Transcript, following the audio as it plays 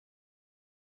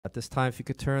At this time, if you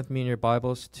could turn with me in your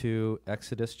Bibles to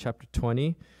Exodus chapter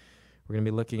 20, we're going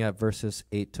to be looking at verses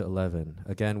 8 to 11.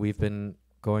 Again, we've been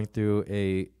going through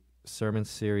a sermon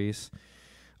series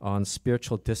on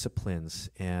spiritual disciplines,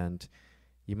 and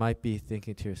you might be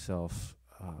thinking to yourself,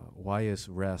 why is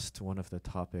rest one of the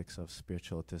topics of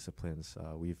spiritual disciplines?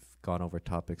 We've gone over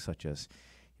topics such as,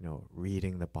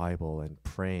 reading the Bible and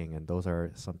praying, and those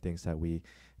are some things that we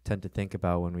tend to think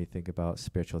about when we think about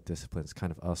spiritual disciplines,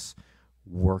 kind of us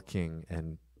working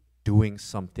and doing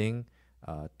something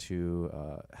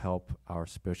to help our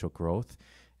spiritual growth.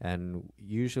 And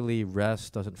usually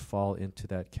rest doesn't fall into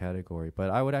that category. But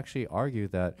I would actually argue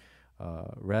that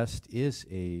rest is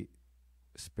a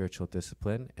spiritual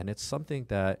discipline, and it's something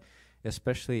that,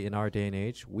 especially in our day and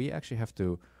age, we actually have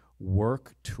to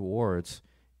work towards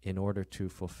in order to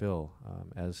fulfill.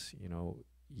 As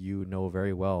you know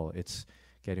very well, it's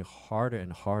getting harder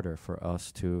and harder for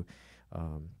us to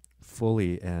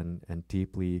fully and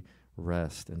deeply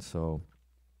rest. And so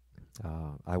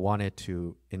I wanted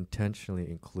to intentionally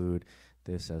include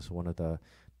this as one of the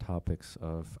topics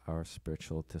of our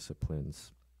spiritual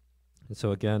disciplines. And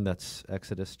so again, that's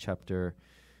Exodus chapter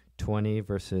 20,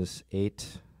 verses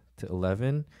 8 to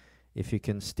 11. If you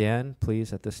can stand,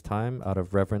 please, at this time, out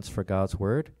of reverence for God's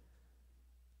word.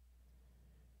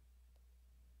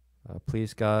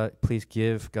 Please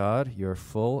give God your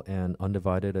full and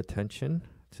undivided attention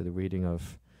to the reading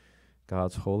of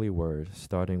God's holy word,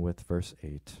 starting with verse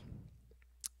 8.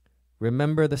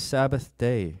 Remember the Sabbath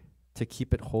day to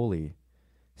keep it holy.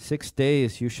 6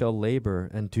 days you shall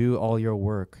labor and do all your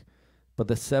work, but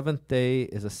the seventh day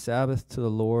is a Sabbath to the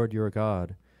Lord your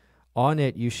God. On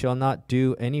it you shall not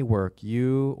do any work,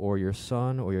 you or your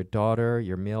son or your daughter,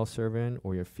 your male servant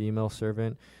or your female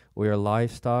servant, or your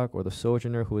livestock or the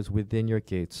sojourner who is within your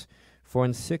gates. For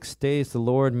in 6 days the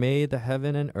Lord made the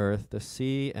heaven and earth, the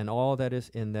sea, and all that is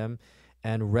in them,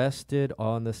 and rested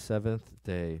on the seventh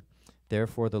day.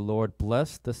 Therefore the Lord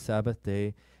blessed the Sabbath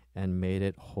day and made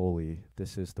it holy.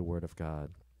 This is the word of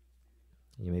God.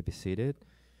 You may be seated.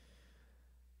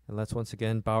 And let's once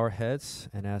again bow our heads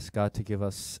and ask God to give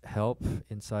us help,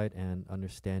 insight, and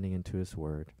understanding into his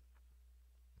word.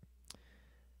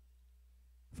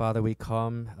 Father, we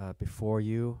come before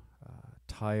you,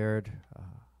 tired,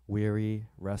 weary,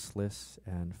 restless,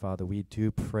 and Father, we do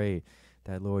pray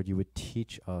that, Lord, you would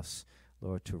teach us,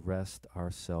 Lord, to rest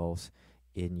ourselves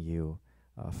in you.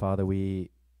 Father, we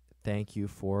thank you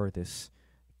for this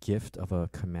gift of a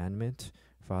commandment.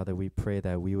 Father, we pray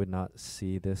that we would not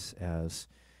see this as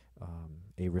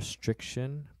a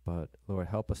restriction, but, Lord,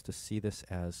 help us to see this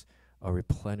as a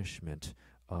replenishment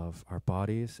of our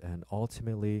bodies and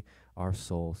ultimately our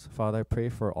souls. Father, I pray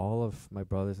for all of my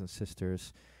brothers and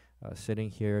sisters sitting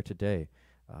here today.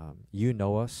 You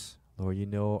know us, Lord. You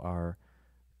know our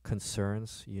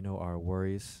concerns. You know our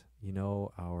worries. You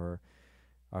know our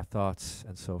thoughts.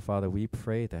 And so, Father, we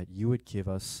pray that you would give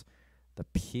us the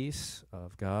peace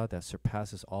of God that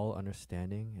surpasses all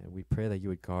understanding. And we pray that you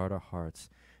would guard our hearts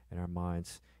and our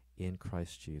minds in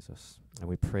Christ Jesus. And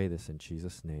we pray this in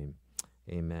Jesus' name.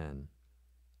 Amen.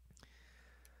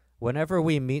 Whenever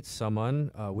we meet someone,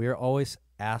 we are always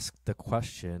asked the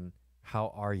question,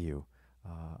 how are you?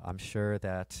 I'm sure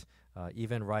that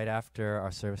even right after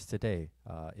our service today,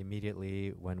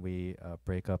 immediately when we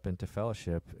break up into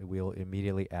fellowship, we'll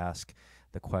immediately ask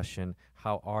the question,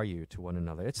 how are you, to one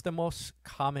another. It's the most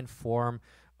common form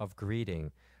of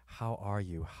greeting. How are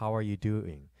you? How are you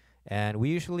doing? And we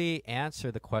usually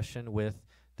answer the question with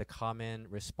the common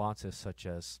responses such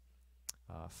as,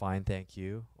 fine, thank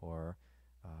you, or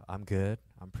I'm good,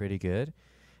 I'm pretty good.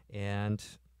 And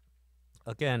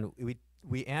again,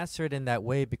 we answer it in that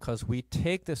way because we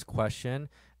take this question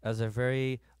as a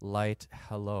very light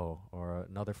hello, or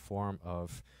another form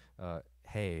of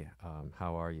hey,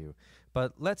 how are you?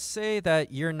 But let's say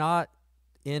that you're not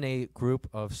in a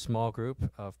small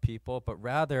group of people, but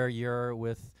rather you're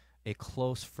with a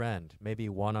close friend, maybe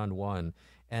one-on-one,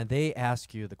 and they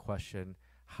ask you the question,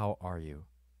 how are you?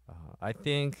 I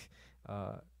think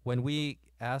when we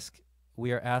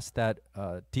are asked that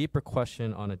deeper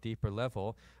question on a deeper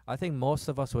level, I think most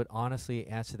of us would honestly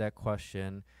answer that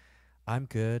question, I'm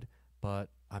good, but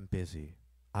I'm busy.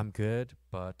 I'm good,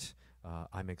 but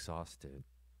I'm exhausted.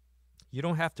 You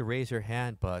don't have to raise your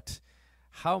hand, but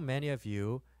how many of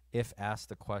you, if asked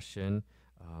the question,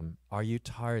 are you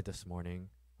tired this morning,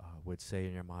 would say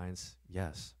in your minds,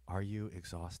 yes. Are you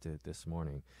exhausted this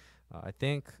morning? I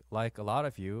think, like a lot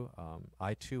of you,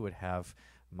 I too would have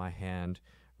my hand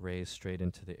raised straight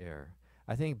into the air.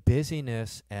 I think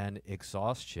busyness and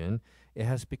exhaustion, it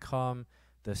has become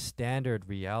the standard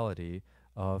reality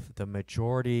of the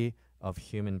majority of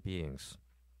human beings.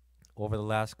 Over the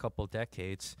last couple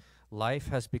decades, life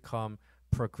has become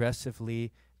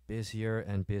progressively busier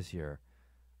and busier.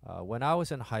 When I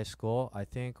was in high school, I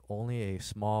think only a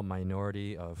small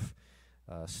minority of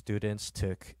students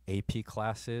took AP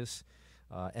classes,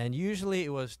 and usually it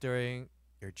was during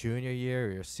your junior year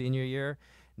or your senior year.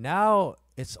 Now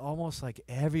it's almost like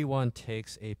everyone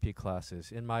takes AP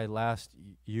classes. In my last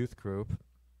youth group,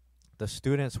 the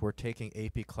students were taking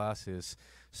AP classes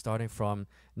starting from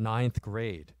ninth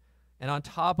grade. And on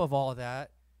top of all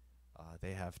that,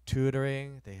 they have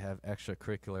tutoring, they have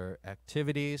extracurricular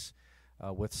activities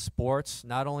with sports,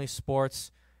 not only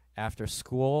sports after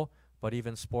school, but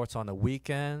even sports on the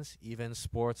weekends, even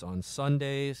sports on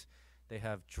Sundays. They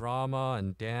have drama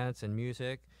and dance and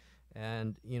music.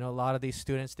 And, a lot of these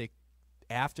students,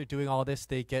 after doing all this,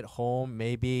 they get home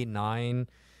maybe 9,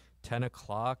 10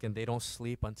 o'clock, and they don't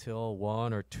sleep until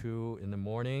 1 or 2 in the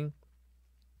morning.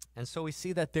 And so we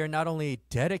see that they're not only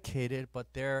dedicated,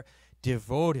 but they're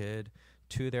devoted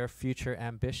to their future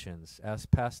ambitions. As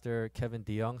Pastor Kevin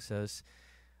DeYoung says,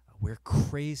 we're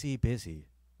crazy busy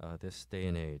this day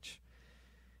and age.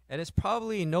 And it's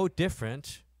probably no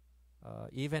different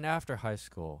even after high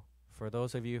school for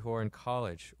those of you who are in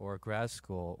college or grad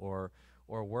school or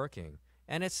working.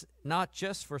 And it's not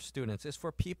just for students, it's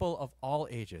for people of all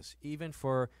ages, even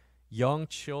for young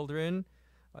children,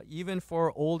 even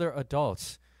for older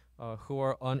adults who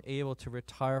are unable to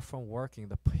retire from working.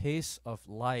 The pace of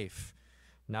life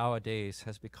nowadays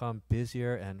has become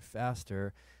busier and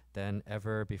faster than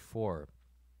ever before.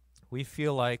 We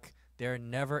feel like there are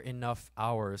never enough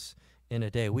hours in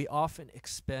a day. We often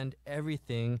expend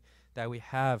everything that we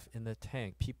have in the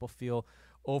tank. People feel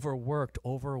overworked,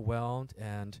 overwhelmed,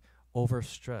 and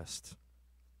overstressed.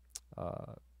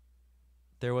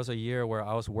 There was a year where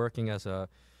I was working as a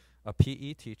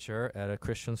PE teacher at a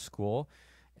Christian school,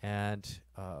 and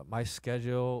my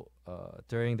schedule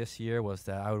during this year was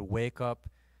that I would wake up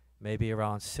maybe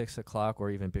around 6 o'clock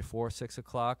or even before 6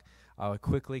 o'clock. I would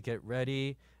quickly get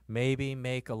ready, maybe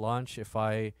make a lunch if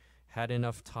I had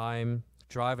enough time,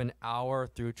 drive an hour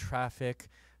through traffic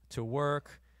to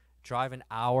work, drive an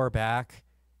hour back.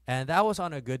 And that was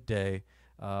on a good day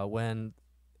when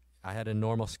I had a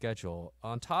normal schedule.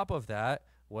 On top of that,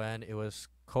 when it was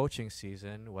coaching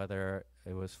season, whether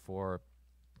it was for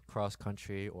cross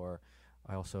country or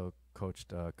I also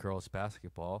coached girls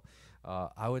basketball,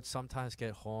 I would sometimes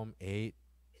get home 8,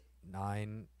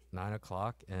 9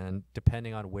 o'clock, and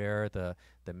depending on where the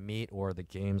meet or the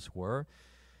games were.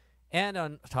 And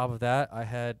on top of that, I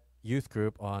had youth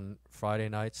group on Friday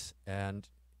nights and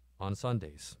on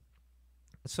Sundays.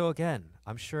 So again,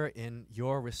 I'm sure in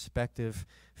your respective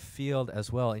field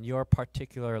as well, in your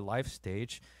particular life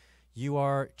stage, you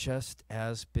are just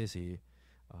as busy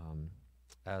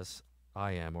as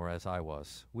I am or as I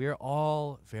was. We are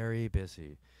all very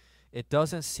busy. It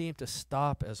doesn't seem to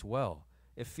stop as well.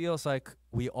 It feels like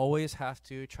we always have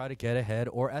to try to get ahead,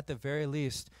 or at the very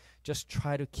least, just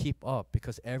try to keep up,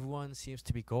 because everyone seems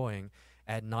to be going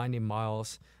at 90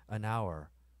 miles an hour.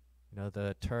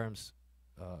 The terms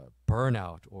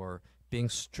burnout or being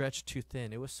stretched too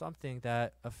thin, it was something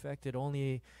that affected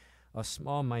only a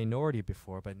small minority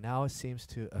before, but now it seems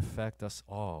to affect us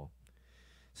all.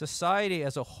 Society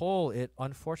as a whole, it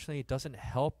unfortunately doesn't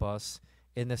help us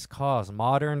in this cause.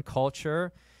 Modern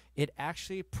culture, it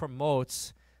actually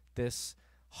promotes this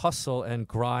hustle and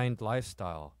grind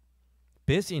lifestyle.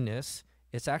 Busyness,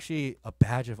 it's actually a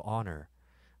badge of honor.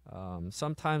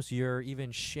 Sometimes you're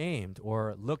even shamed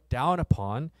or looked down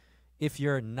upon if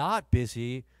you're not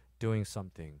busy doing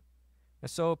something. And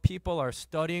so people are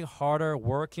studying harder,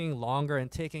 working longer,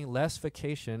 and taking less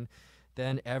vacation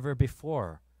than ever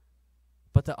before.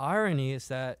 But the irony is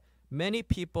that many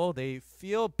people, they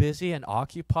feel busy and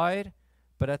occupied,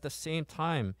 but at the same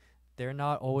time, they're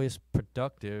not always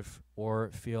productive or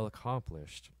feel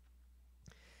accomplished.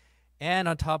 And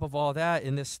on top of all that,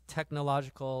 in this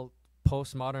technological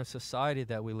postmodern society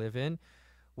that we live in,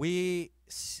 we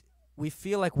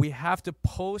feel like we have to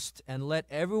post and let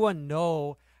everyone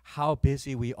know how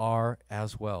busy we are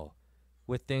as well.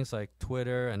 With things like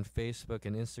Twitter and Facebook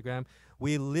and Instagram,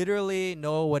 we literally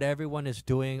know what everyone is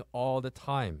doing all the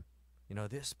time.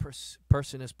 This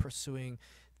person is pursuing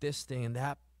this thing, and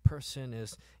that person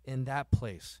is in that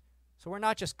place. So we're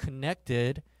not just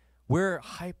connected, we're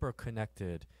hyper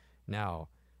connected now.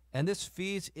 And this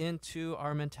feeds into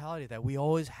our mentality that we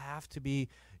always have to be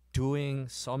doing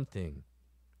something.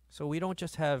 So we don't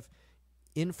just have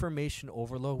information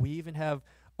overload, we even have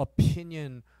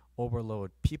opinion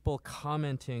overload. People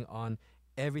commenting on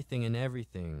everything and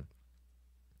everything.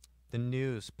 The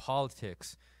news,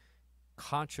 politics,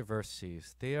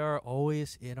 controversies, they are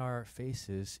always in our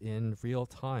faces in real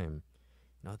time.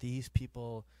 Now, these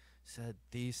people said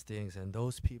these things, and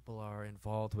those people are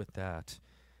involved with that.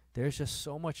 There's just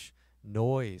so much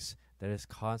noise that is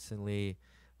constantly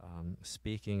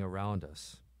speaking around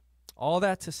us. All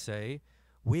that to say,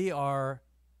 we are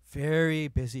very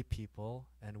busy people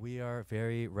and we are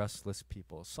very restless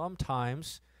people.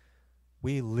 Sometimes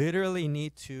we literally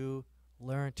need to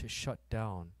learn to shut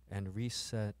down and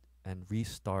reset and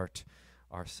restart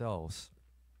ourselves.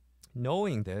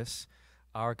 Knowing this,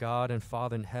 our God and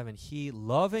Father in heaven, He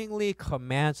lovingly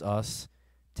commands us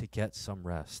to get some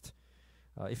rest.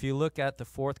 If you look at the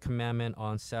fourth commandment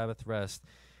on Sabbath rest,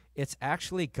 it's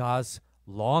actually God's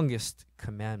longest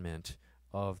commandment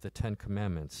of the 10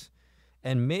 commandments.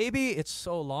 And maybe it's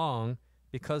so long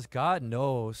because God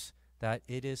knows that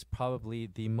it is probably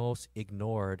the most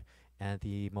ignored and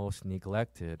the most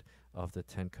neglected of the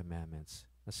 10 commandments.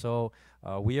 And so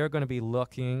we are going to be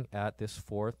looking at this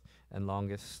fourth and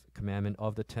longest commandment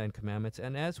of the 10 commandments.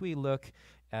 And as we look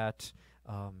at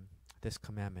this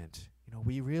commandment,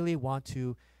 we really want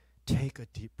to take a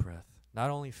deep breath, not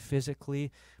only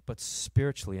physically, but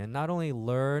spiritually, and not only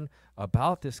learn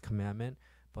about this commandment,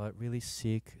 but really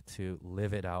seek to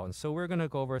live it out. And so we're going to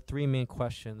go over three main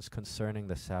questions concerning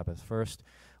the Sabbath. First,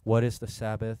 what is the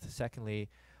Sabbath? Secondly,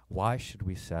 why should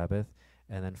we Sabbath?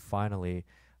 And then finally,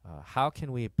 how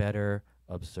can we better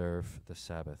observe the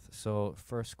Sabbath? So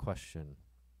first question.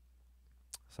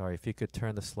 Sorry, if you could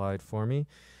turn the slide for me.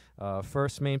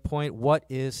 First main point, what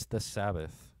is the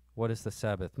Sabbath? What is the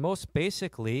Sabbath? Most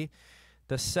basically,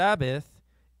 the Sabbath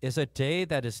is a day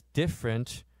that is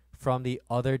different from the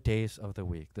other days of the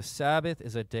week. The Sabbath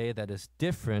is a day that is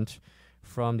different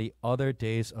from the other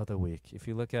days of the week. If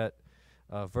you look at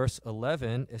verse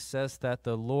 11, it says that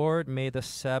the Lord made the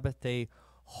Sabbath day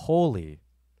holy.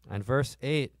 And verse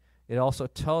 8, it also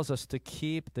tells us to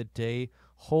keep the day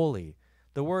holy.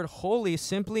 The word holy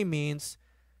simply means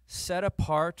set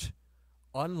apart,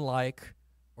 unlike,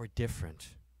 or different.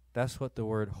 That's what the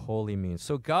word holy means.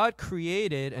 So God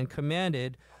created and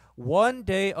commanded one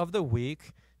day of the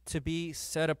week to be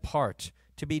set apart,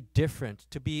 to be different,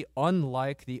 to be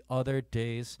unlike the other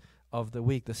days of the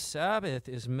week. The Sabbath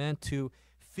is meant to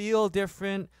feel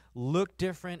different, look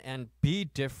different, and be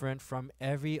different from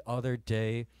every other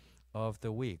day of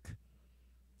the week.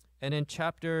 And in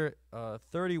chapter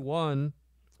 31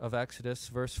 of Exodus,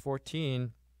 verse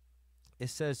 14, it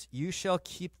says, "You shall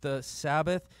keep the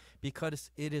Sabbath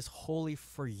because it is holy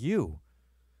for you."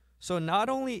 So not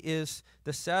only is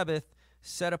the Sabbath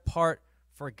set apart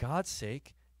for God's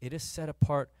sake, it is set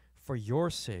apart for your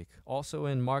sake. Also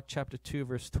in Mark chapter 2,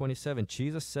 verse 27,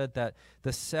 Jesus said that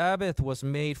the Sabbath was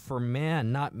made for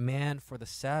man, not man for the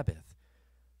Sabbath.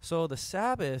 So the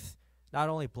Sabbath not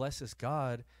only blesses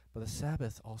God, but the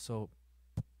Sabbath also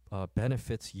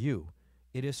benefits you.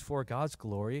 It is for God's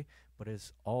glory, but it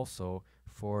is also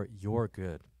for your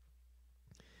good.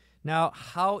 Now,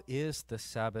 how is the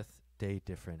Sabbath day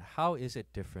different? How is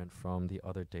it different from the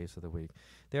other days of the week?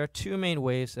 There are two main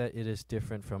ways that it is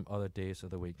different from other days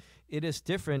of the week. It is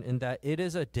different in that it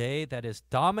is a day that is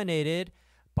dominated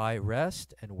by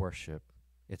rest and worship.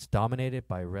 It's dominated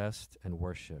by rest and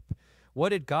worship. What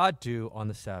did God do on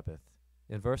the Sabbath?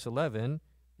 In verse 11,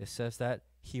 it says that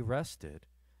He rested.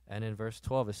 And in verse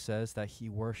 12, it says that He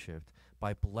worshiped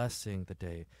by blessing the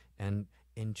day and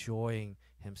enjoying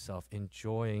Himself,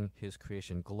 enjoying His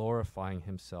creation, glorifying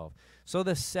Himself. So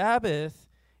the Sabbath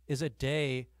is a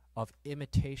day of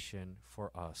imitation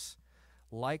for us.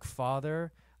 Like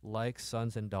father, like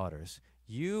sons and daughters.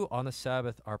 You on the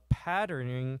Sabbath are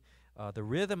patterning the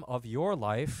rhythm of your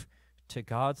life to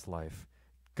God's life.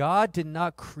 God did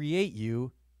not create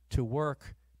you to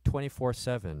work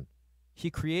 24/7. He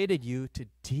created you to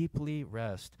deeply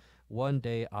rest one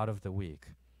day out of the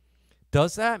week.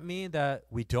 Does that mean that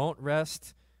we don't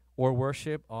rest or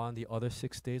worship on the other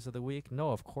 6 days of the week?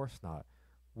 No, of course not.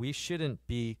 We shouldn't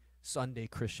be Sunday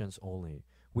Christians only.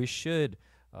 We should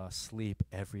sleep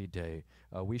every day.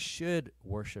 We should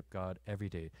worship God every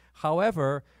day.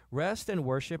 However, rest and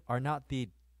worship are not the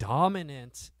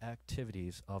dominant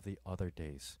activities of the other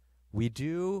days. We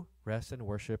do rest and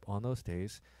worship on those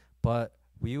days, but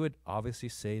we would obviously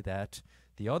say that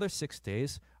the other 6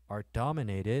 days are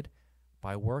dominated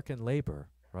by work and labor,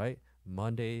 right?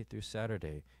 Monday through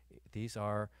Saturday. These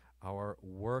are our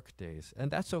work days.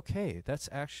 And that's okay. That's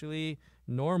actually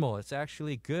normal. It's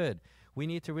actually good. We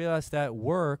need to realize that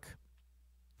work,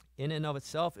 in and of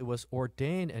itself, it was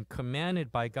ordained and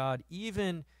commanded by God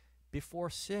even before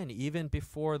sin, even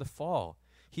before the fall.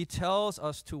 He tells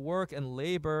us to work and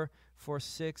labor for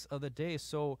 6 of the days.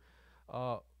 So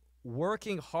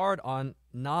working hard on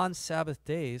non-Sabbath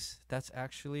days, that's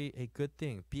actually a good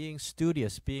thing. Being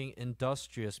studious, being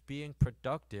industrious, being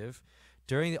productive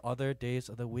during the other days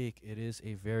of the week, it is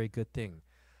a very good thing.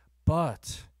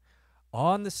 But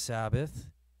on the Sabbath,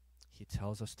 he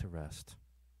tells us to rest.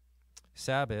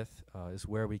 Sabbath is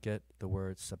where we get the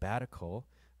word sabbatical,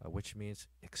 which means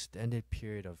extended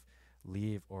period of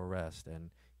leave or rest. And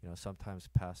sometimes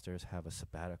pastors have a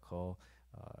sabbatical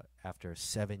after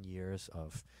 7 years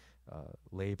of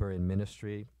labor in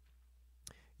ministry.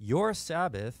 Your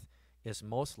Sabbath is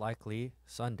most likely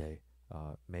Sunday.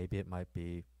 Maybe it might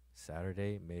be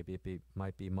Saturday, maybe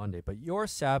might be Monday, but your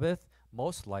Sabbath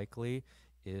most likely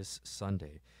is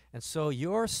Sunday. And so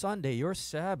your Sunday, your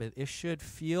Sabbath, it should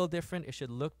feel different, it should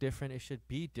look different, it should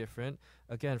be different,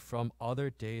 again, from other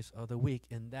days of the week,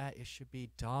 in that it should be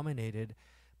dominated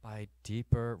by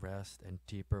deeper rest and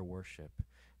deeper worship.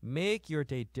 Make your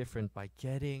day different by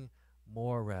getting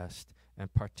more rest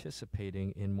and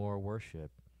participating in more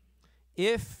worship.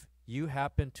 If you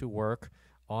happen to work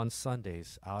on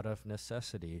Sundays out of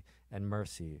necessity and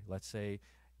mercy, let's say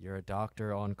you're a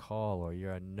doctor on call, or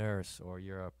you're a nurse, or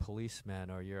you're a policeman,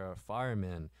 or you're a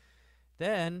fireman,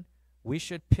 then we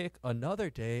should pick another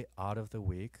day out of the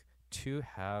week to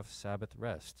have Sabbath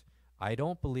rest. I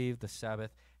don't believe the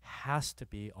Sabbath has to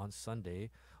be on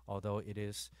Sunday, although it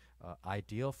is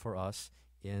ideal for us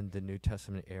in the New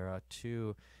Testament era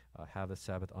to have the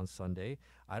Sabbath on Sunday.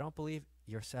 I don't believe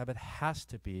your Sabbath has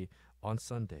to be on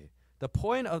Sunday. The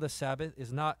point of the Sabbath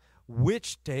is not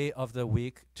which day of the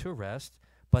week to rest,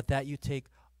 but that you take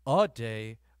a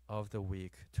day of the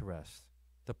week to rest.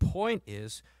 The point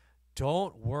is,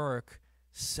 don't work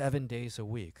 7 days a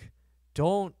week.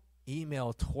 Don't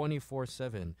email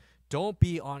 24/7. Don't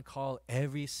be on call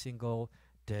every single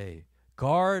day.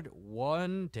 Guard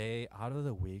one day out of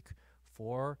the week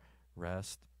for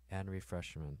rest and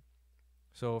refreshment.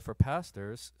 So for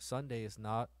pastors, Sunday is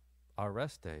not our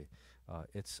rest day.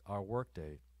 It's our work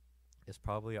day. It's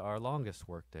probably our longest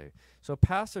work day. So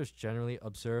pastors generally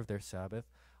observe their Sabbath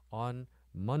on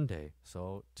Monday.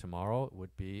 So tomorrow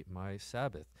would be my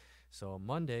Sabbath. So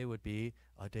Monday would be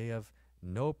a day of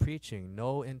no preaching,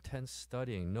 no intense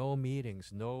studying, no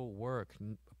meetings, no work,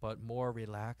 but more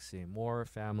relaxing, more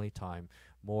family time,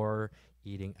 more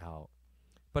eating out.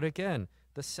 But again,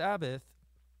 the Sabbath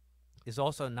is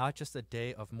also not just a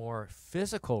day of more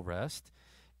physical rest,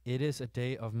 it is a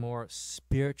day of more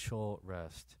spiritual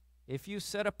rest. If you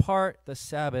set apart the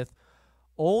Sabbath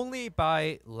only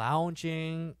by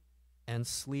lounging and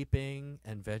sleeping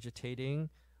and vegetating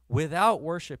without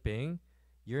worshiping,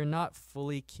 you're not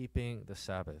fully keeping the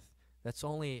Sabbath. That's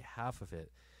only half of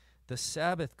it. The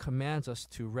Sabbath commands us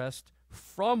to rest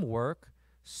from work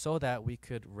so that we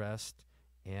could rest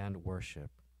and worship.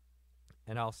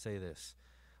 And I'll say this: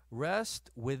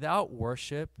 rest without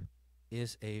worship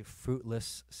is a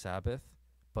fruitless Sabbath,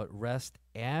 but rest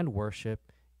and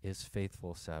worship is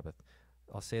faithful Sabbath.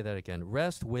 I'll say that again.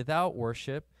 Rest without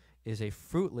worship is a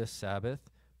fruitless Sabbath,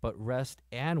 but rest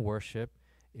and worship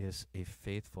is a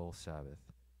faithful Sabbath.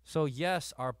 So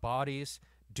yes, our bodies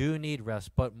do need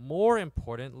rest, but more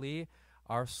importantly,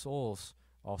 our souls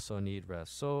also need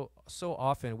rest. So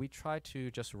often we try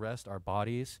to just rest our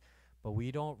bodies, but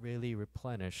we don't really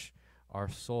replenish our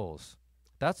souls.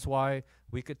 That's why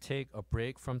we could take a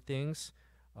break from things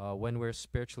when we're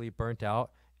spiritually burnt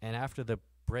out, and after the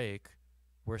break,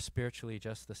 we're spiritually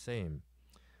just the same.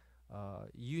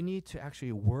 You need to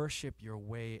actually worship your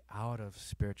way out of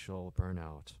spiritual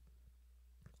burnout.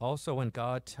 Also, when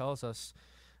God tells us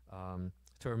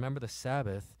to remember the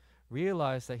Sabbath,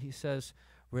 realize that he says,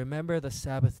 remember the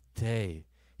Sabbath day.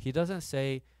 He doesn't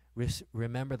say,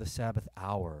 remember the Sabbath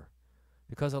hour.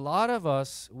 Because a lot of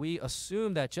us, we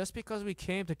assume that just because we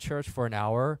came to church for an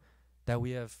hour, that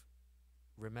we have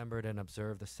remembered and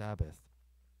observed the Sabbath.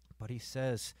 But he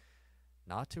says,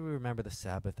 not to remember the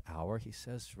Sabbath hour, he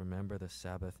says, remember the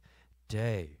Sabbath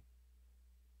day.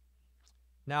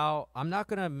 Now, I'm not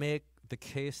going to make the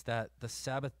case that the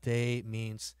Sabbath day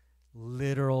means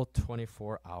literal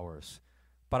 24 hours,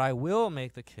 but I will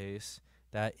make the case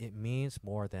that it means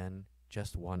more than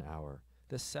just 1 hour.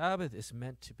 The Sabbath is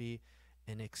meant to be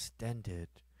an extended,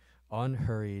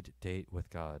 unhurried date with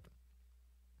God.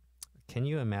 Can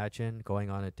you imagine going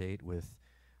on a date with,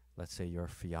 let's say, your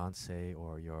fiance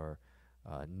or your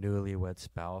newlywed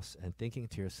spouse and thinking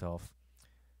to yourself,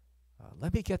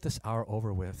 let me get this hour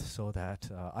over with so that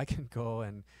I can go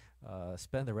and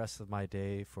spend the rest of my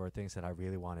day for things that I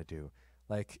really want to do.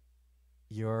 Like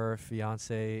your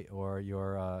fiance or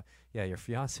your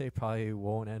fiance probably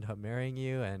won't end up marrying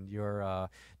you, and your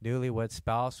newlywed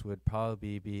spouse would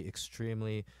probably be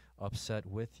extremely upset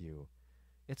with you.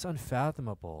 It's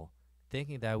unfathomable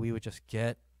thinking that we would just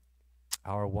get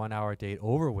our 1 hour date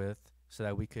over with so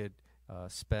that we could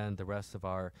spend the rest of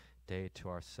our day to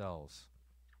ourselves.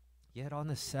 Yet on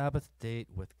the Sabbath date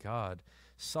with God,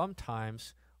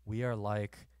 sometimes we are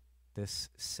like this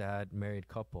sad married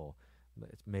couple.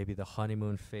 Maybe the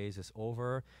honeymoon phase is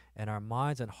over, and our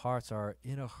minds and hearts are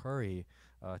in a hurry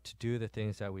to do the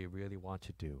things that we really want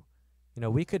to do.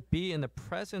 We could be in the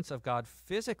presence of God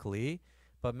physically,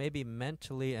 but maybe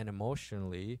mentally and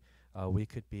emotionally, we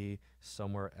could be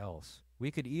somewhere else. We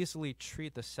could easily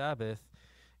treat the Sabbath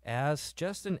as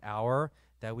just an hour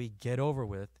that we get over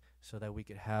with so that we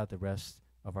could have the rest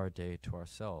of our day to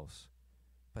ourselves.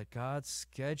 But God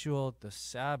scheduled the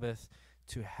Sabbath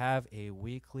to have a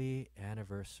weekly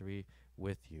anniversary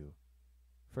with you.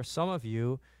 For some of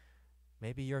you,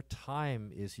 maybe your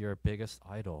time is your biggest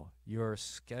idol. Your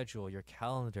schedule, your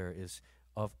calendar is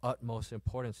of utmost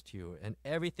importance to you, and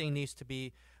everything needs to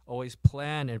be always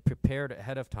planned and prepared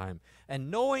ahead of time.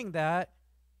 And knowing that,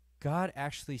 God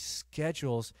actually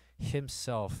schedules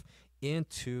himself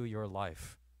into your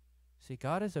life. See,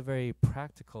 God is a very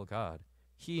practical God.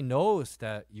 He knows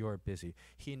that you're busy.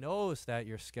 He knows that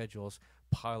your schedules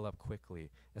pile up quickly.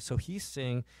 And so he's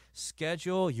saying,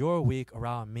 schedule your week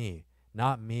around me,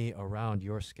 not me around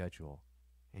your schedule.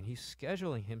 And he's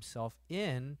scheduling himself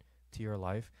in to your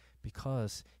life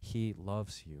because he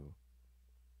loves you.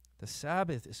 The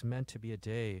Sabbath is meant to be a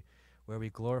day where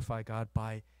we glorify God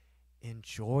by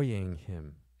enjoying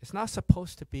him. It's not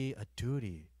supposed to be a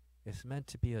duty. It's meant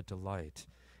to be a delight.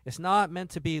 It's not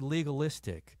meant to be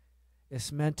legalistic.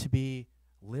 It's meant to be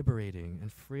liberating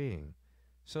and freeing.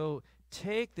 So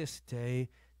take this day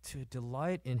to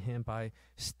delight in him by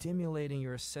stimulating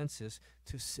your senses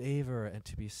to savor and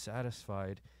to be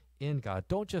satisfied in God.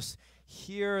 Don't just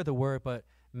hear the word, but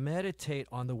meditate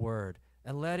on the word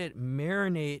and let it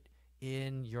marinate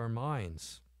in your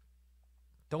minds.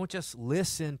 Don't just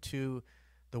listen to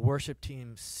the worship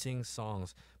team sing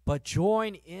songs, but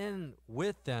join in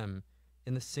with them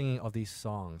in the singing of these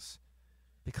songs.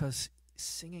 Because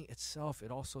singing itself,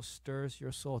 it also stirs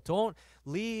your soul. Don't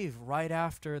leave right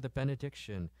after the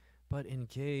benediction, but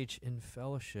engage in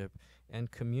fellowship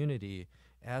and community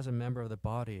as a member of the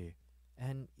body,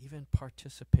 and even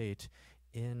participate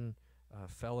in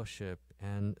fellowship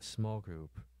and small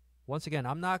group. Once again,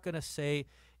 I'm not going to say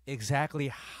exactly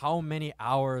how many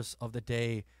hours of the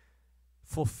day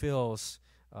fulfills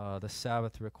the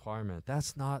Sabbath requirement.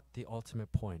 That's not the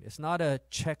ultimate point. It's not a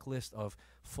checklist of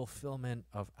fulfillment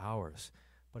of hours,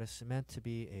 but it's meant to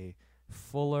be a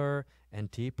fuller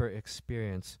and deeper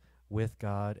experience with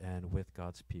God and with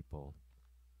God's people.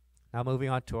 Now moving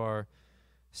on to our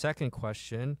second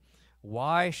question,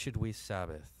 why should we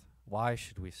Sabbath? Why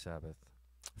should we Sabbath?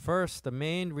 First, the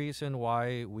main reason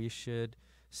why we should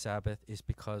Sabbath is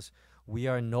because we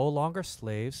are no longer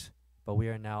slaves, but we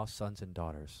are now sons and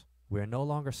daughters. We are no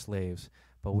longer slaves,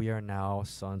 but we are now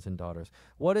sons and daughters.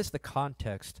 What is the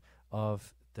context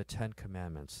of the Ten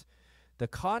Commandments? The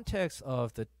context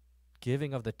of the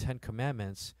giving of the Ten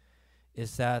Commandments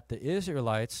is that the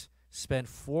Israelites spent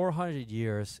 400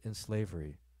 years in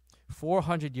slavery.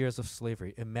 400 years of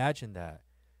slavery. Imagine that.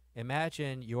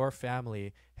 Imagine your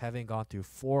family having gone through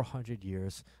 400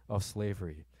 years of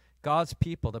slavery. God's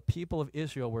people, the people of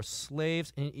Israel, were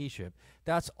slaves in Egypt.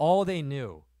 That's all they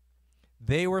knew.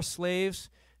 They were slaves.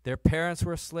 Their parents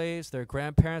were slaves. Their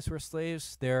grandparents were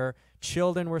slaves. Their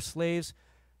children were slaves.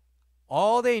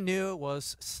 All they knew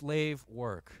was slave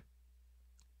work.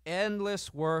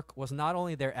 Endless work was not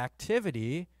only their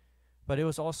activity, but it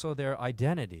was also their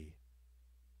identity.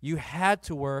 You had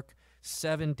to work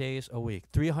 7 days a week,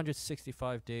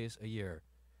 365 days a year.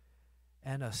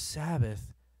 And a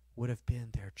Sabbath would have been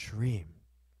their dream.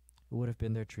 It would have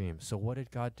been their dream. So what did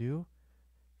God do?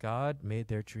 God made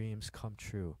their dreams come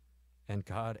true. And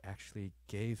God actually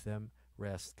gave them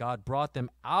rest. God brought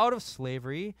them out of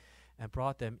slavery and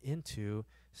brought them into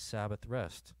Sabbath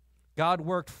rest. God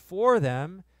worked for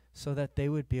them so that they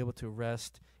would be able to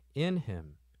rest in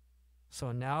him.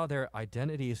 So now their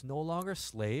identity is no longer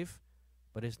slave,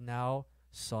 but is now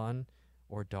son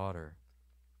or daughter.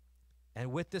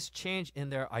 And with this change in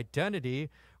their identity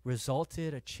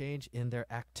resulted a change in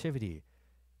their activity.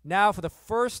 Now, for the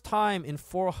first time in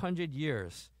 400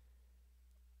 years,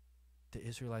 the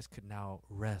Israelites could now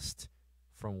rest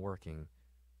from working.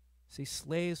 See,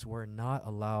 slaves were not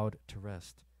allowed to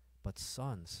rest, but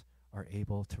sons are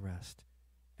able to rest.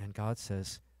 And God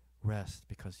says, rest,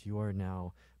 because you are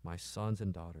now my sons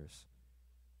and daughters.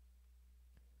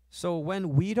 So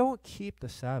when we don't keep the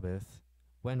Sabbath,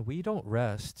 when we don't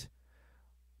rest,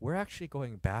 we're actually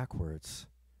going backwards.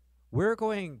 We're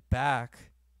going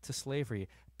back to slavery,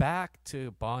 back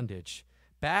to bondage,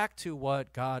 back to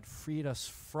what God freed us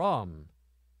from,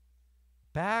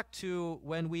 back to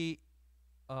when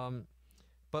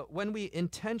but when we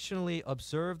intentionally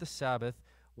observe the Sabbath,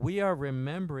 we are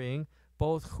remembering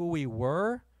both who we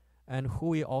were and who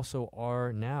we also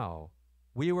are now.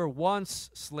 We were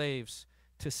once slaves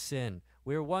to sin.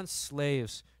 We were once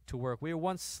slaves to work. We were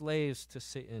once slaves to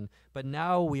Satan, but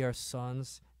now we are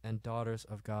sons and daughters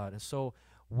of God. And so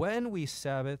when we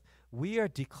Sabbath, we are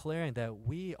declaring that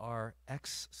we are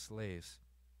ex-slaves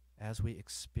as we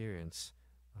experience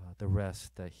the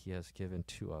rest that he has given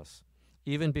to us.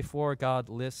 Even before God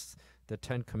lists the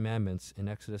 10 Commandments in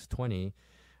Exodus 20,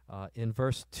 in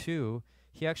verse 2,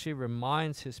 he actually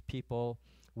reminds his people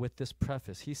with this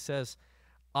preface. He says,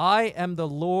 I am the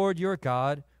Lord your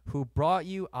God who brought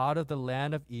you out of the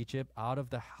land of Egypt, out of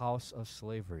the house of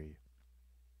slavery.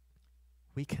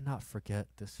 We cannot forget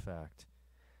this fact.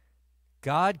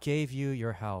 God gave you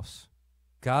your house.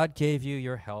 God gave you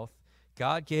your health.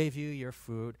 God gave you your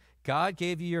food. God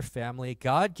gave you your family.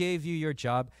 God gave you your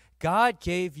job. God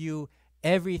gave you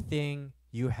everything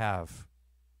you have.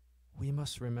 We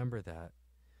must remember that.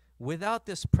 Without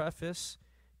this preface,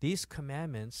 these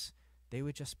commandments, they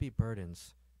would just be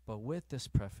burdens. But with this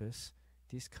preface,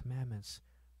 these commandments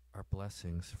are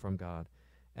blessings from God.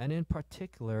 And in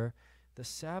particular, the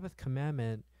Sabbath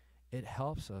commandment, it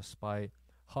helps us by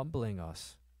humbling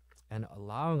us and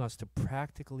allowing us to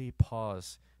practically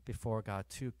pause before God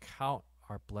to count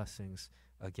our blessings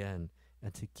again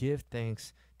and to give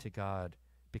thanks to God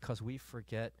because we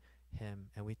forget him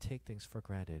and we take things for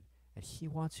granted. And he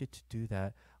wants you to do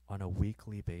that on a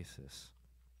weekly basis.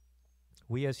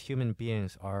 We as human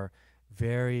beings are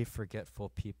very forgetful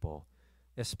people,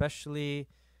 especially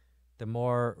the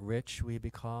more rich we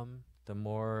become, the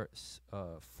more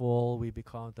full we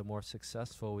become, the more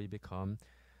successful we become.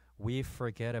 We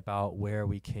forget about where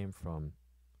we came from.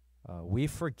 We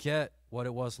forget what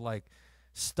it was like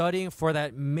studying for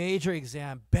that major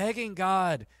exam, begging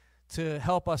God to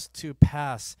help us to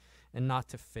pass and not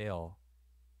to fail.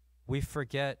 We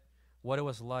forget what it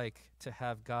was like to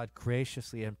have God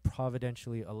graciously and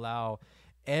providentially allow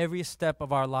every step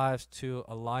of our lives to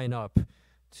align up,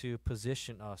 to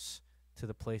position us to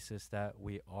the places that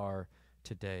we are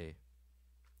today.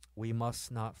 We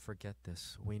must not forget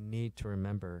this. We need to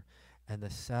remember. And the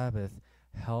Sabbath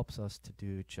helps us to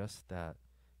do just that.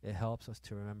 It helps us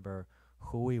to remember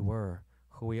who we were,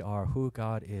 who we are, who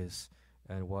God is,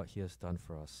 and what he has done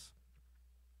for us.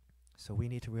 So we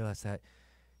need to realize that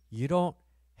you don't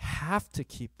have to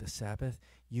keep the Sabbath.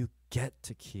 You get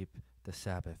to keep the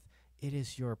Sabbath. It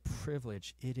is your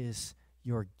privilege. It is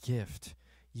your gift.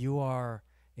 You are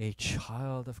a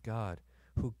child of God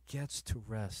who gets to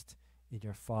rest in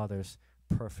your Father's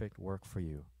perfect work for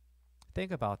you.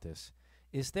 Think about this.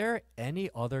 Is there any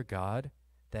other God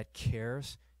that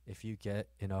cares if you get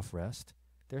enough rest?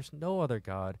 There's no other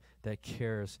God that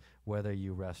cares whether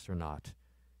you rest or not.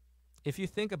 If you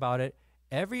think about it,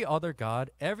 every other God,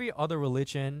 every other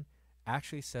religion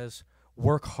actually says,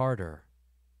 work harder.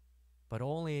 But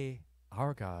only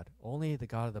our God, only the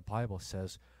God of the Bible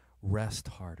says, rest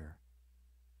harder.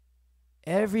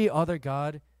 Every other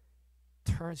God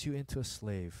turns you into a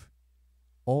slave.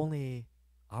 Only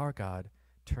our God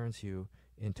turns you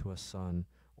into a son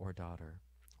or daughter.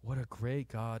 What a great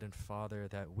God and Father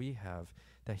that we have,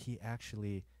 that he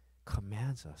actually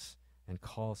commands us and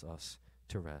calls us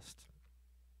to rest.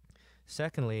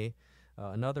 Secondly,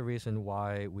 another reason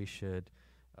why we should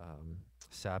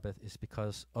Sabbath is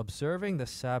because observing the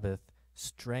Sabbath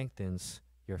strengthens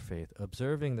your faith.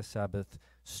 Observing the Sabbath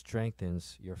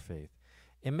strengthens your faith.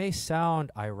 It may sound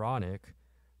ironic,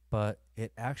 but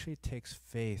it actually takes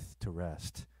faith to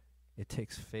rest. It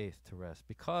takes faith to rest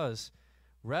because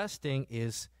resting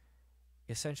is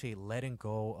essentially letting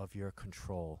go of your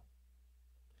control.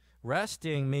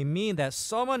 Resting may mean that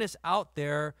someone is out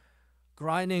there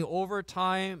grinding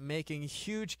overtime, making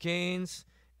huge gains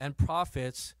and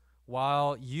profits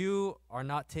while you are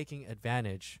not taking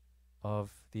advantage of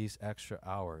these extra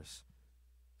hours.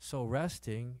 So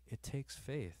resting, it takes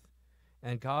faith.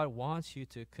 And God wants you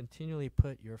to continually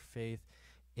put your faith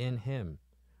in him.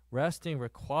 Resting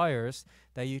requires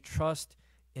that you trust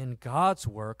in God's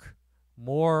work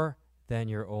more than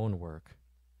your own work.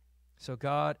 So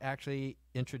God actually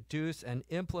introduced and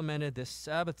implemented this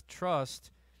Sabbath trust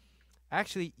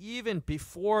actually even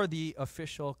before the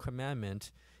official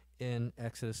commandment in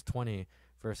Exodus 20,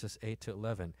 verses 8 to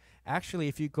 11. Actually,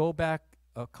 if you go back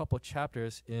a couple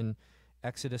chapters in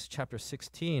Exodus chapter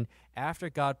 16, after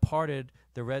God parted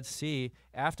the Red Sea,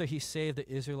 after he saved the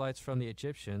Israelites from the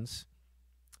Egyptians,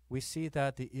 we see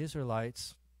that the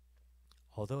Israelites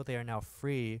although they are now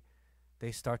free,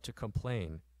 they start to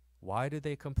complain. Why do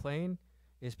they complain?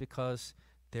 Is because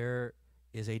there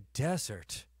is a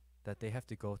desert that they have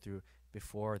to go through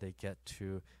before they get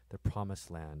to the promised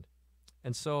land.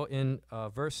 And so in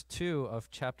verse 2 of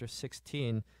chapter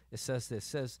 16, it says this, it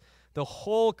says, the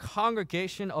whole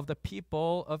congregation of the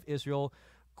people of Israel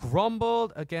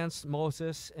grumbled against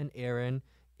Moses and Aaron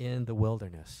in the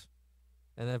wilderness.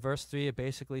 And then verse 3, it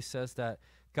basically says that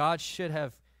God should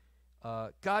have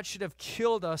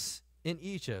killed us in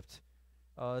Egypt.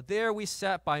 There we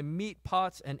sat by meat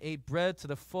pots and ate bread to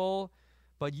the full,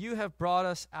 but you have brought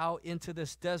us out into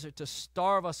this desert to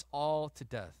starve us all to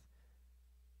death.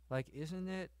 Like, isn't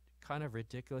it kind of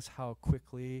ridiculous how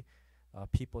quickly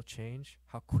people change,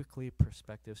 how quickly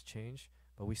perspectives change?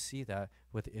 But we see that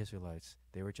with the Israelites.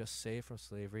 They were just saved from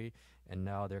slavery, and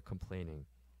now they're complaining.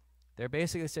 They're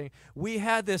basically saying, we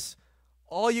had this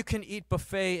all-you-can-eat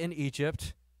buffet in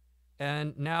Egypt,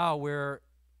 and now we're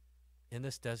in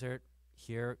this desert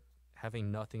here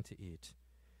having nothing to eat.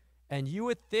 And you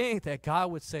would think that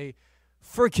God would say,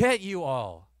 forget you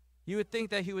all. You would think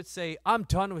that he would say, I'm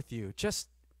done with you. Just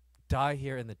die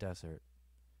here in the desert.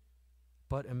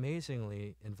 But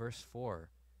amazingly, in verse 4,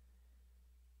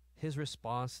 his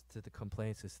response to the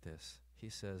complaints is this. He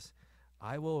says,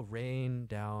 I will rain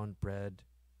down bread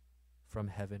from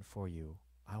heaven for you.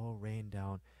 I will rain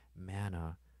down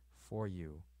manna for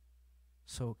you.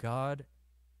 So God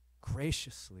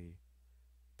graciously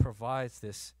provides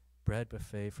this bread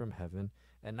buffet from heaven.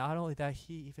 And not only that,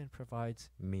 he even provides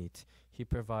meat. He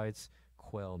provides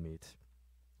quail meat.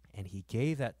 And he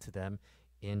gave that to them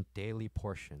in daily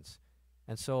portions.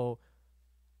 And so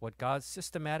what God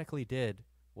systematically did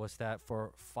was that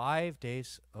for 5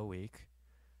 days a week,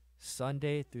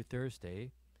 Sunday through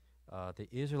Thursday, the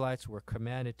Israelites were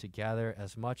commanded to gather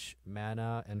as much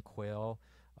manna and quail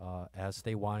as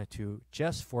they wanted to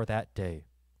just for that day.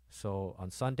 So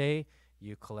on Sunday,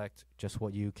 you collect just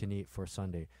what you can eat for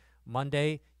Sunday.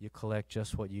 Monday, you collect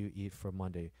just what you eat for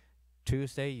Monday.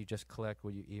 Tuesday, you just collect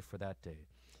what you eat for that day.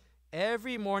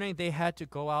 Every morning, they had to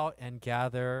go out and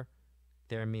gather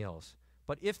their meals.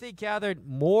 But if they gathered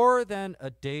more than a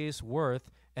day's worth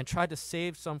and tried to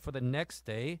save some for the next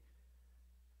day,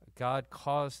 God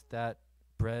caused that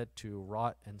bread to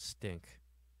rot and stink.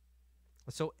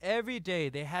 So every day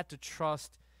they had to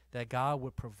trust that God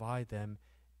would provide them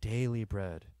daily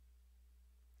bread.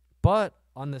 But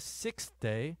on the sixth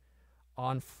day,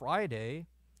 on Friday,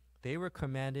 they were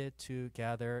commanded to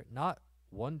gather not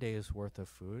 1 day's worth of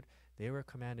food, they were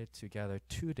commanded to gather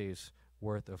 2 days'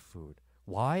 worth of food.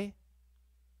 Why?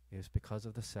 It was because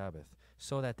of the Sabbath,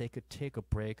 so that they could take a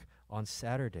break on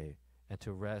Saturday and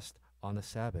to rest on the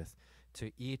Sabbath,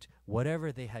 to eat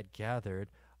whatever they had gathered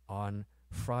on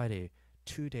Friday,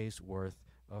 2 days' worth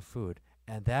of food.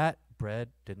 And that bread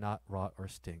did not rot or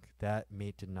stink. That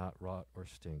meat did not rot or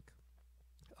stink.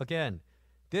 Again,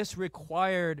 this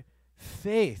required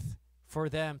faith for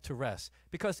them to rest,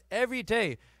 because every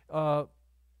day,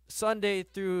 Sunday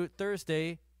through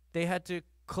Thursday, they had to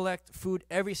collect food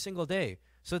every single day.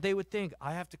 So they would think,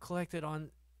 I have to collect it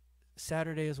on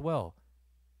Saturday as well.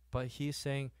 But he's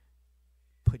saying,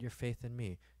 put your faith in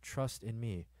me. Trust in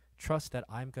me. Trust that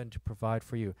I'm going to provide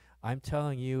for you. I'm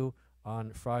telling you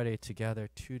on Friday to gather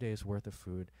 2 days' worth of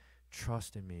food.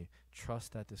 Trust in me.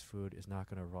 Trust that this food is not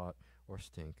going to rot or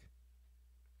stink.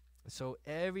 So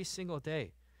every single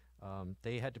day,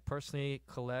 they had to personally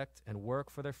collect and work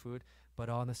for their food. But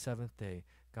on the seventh day,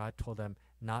 God told them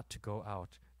not to go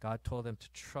out. God told them to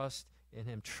trust in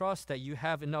him. Trust that you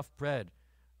have enough bread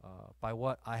by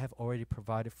what I have already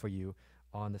provided for you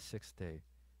on the sixth day.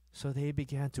 So they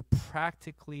began to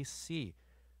practically see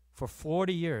for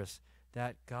 40 years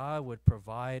that God would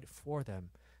provide for them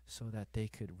so that they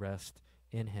could rest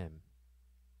in him.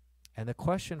 And the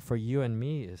question for you and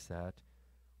me is that,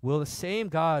 will the same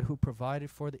God who provided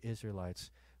for the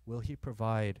Israelites, will he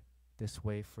provide this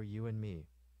way for you and me?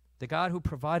 The God who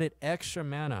provided extra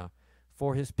manna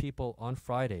for his people on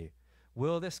Friday,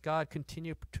 will this God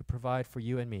continue to provide for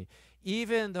you and me?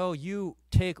 Even though you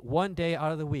take 1 day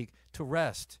out of the week to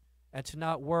rest and to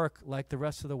not work like the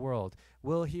rest of the world,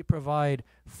 will he provide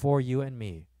for you and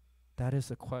me? That is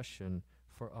the question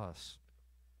for us.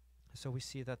 So we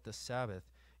see that the Sabbath,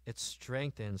 it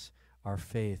strengthens our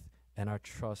faith and our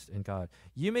trust in God.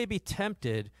 You may be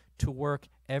tempted to work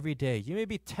every day. You may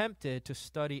be tempted to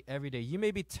study every day. You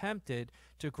may be tempted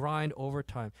to grind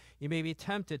overtime. You may be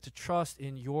tempted to trust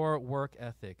in your work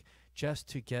ethic just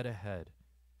to get ahead.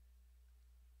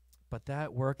 But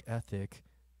that work ethic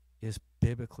is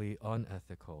biblically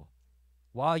unethical.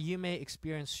 While you may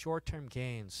experience short-term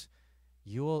gains,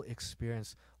 you will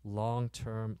experience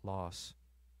long-term loss.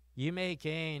 You may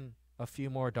gain a few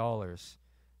more dollars,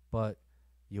 but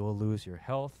you will lose your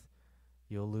health,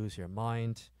 you'll lose your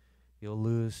mind, you'll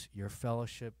lose your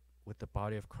fellowship with the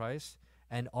body of Christ,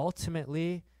 and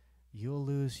ultimately, you'll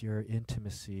lose your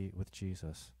intimacy with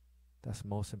Jesus. That's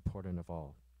most important of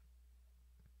all.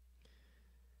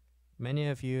 Many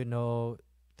of you know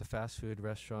the fast food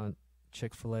restaurant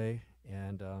Chick-fil-A,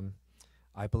 and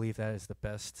I believe that is the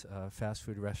best fast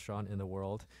food restaurant in the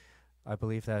world. I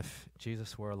believe that if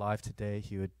Jesus were alive today,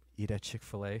 he would eat at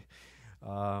Chick-fil-A.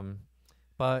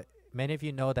 But many of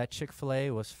you know that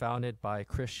Chick-fil-A was founded by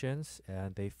Christians,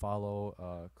 and they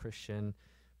follow Christian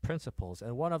principles.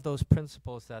 And one of those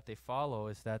principles that they follow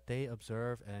is that they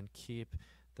observe and keep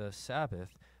the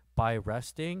Sabbath by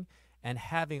resting and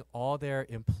having all their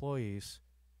employees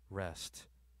rest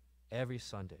every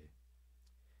Sunday.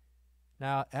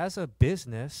 Now, as a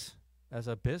business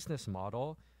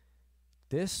model,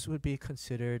 this would be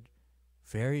considered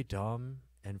very dumb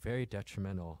and very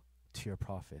detrimental to your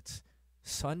profits.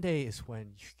 Sunday is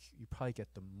when you probably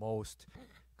get the most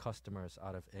customers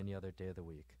out of any other day of the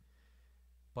week.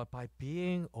 But by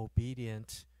being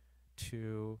obedient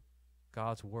to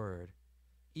God's word,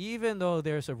 even though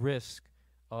there's a risk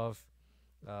of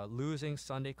losing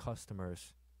Sunday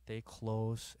customers, they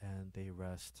close and they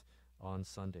rest on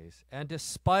Sundays. And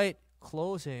despite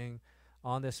closing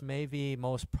on this maybe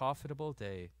most profitable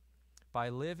day, by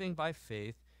living by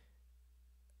faith,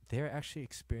 they're actually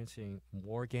experiencing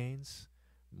more gains,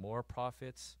 more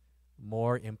profits,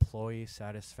 more employee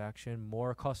satisfaction,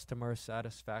 more customer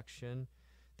satisfaction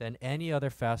than any other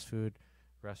fast food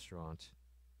restaurant.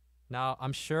 Now,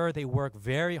 I'm sure they work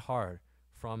very hard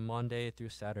from Monday through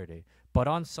Saturday, but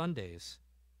on Sundays,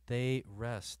 they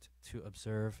rest to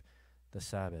observe the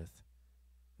Sabbath.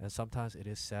 And sometimes it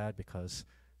is sad because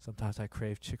sometimes I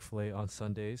crave Chick-fil-A on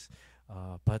Sundays,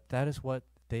 but that is what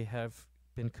they have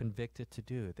been convicted to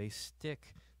do. They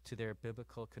stick to their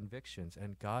biblical convictions,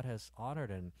 and God has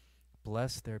honored and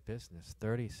blessed their business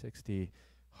 30, 60,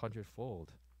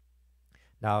 100-fold.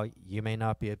 Now, you may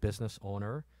not be a business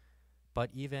owner, but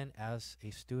even as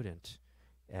a student,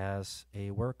 as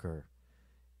a worker,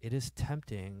 it is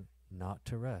tempting not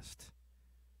to rest.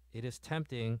 It is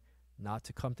tempting not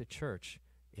to come to church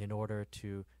in order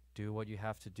to do what you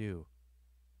have to do.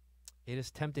 It is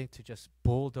tempting to just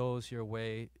bulldoze your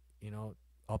way,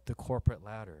 up the corporate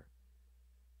ladder.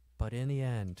 But in the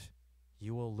end,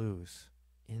 you will lose.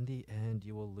 In the end,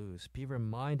 you will lose. Be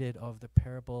reminded of the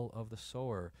parable of the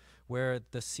sower, where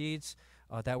the seeds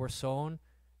that were sown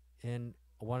in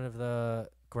one of the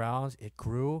grounds, it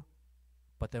grew,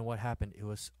 but then what happened? It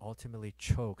was ultimately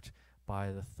choked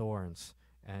by the thorns,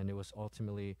 and it was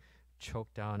ultimately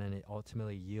choked down, and it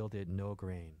ultimately yielded no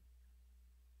grain.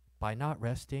 By not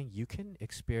resting, you can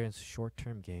experience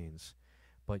short-term gains,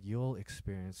 but you'll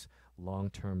experience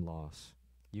long-term loss.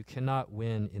 You cannot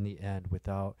win in the end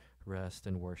without rest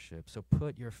and worship. So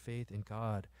put your faith in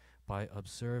God by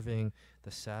observing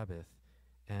the Sabbath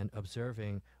and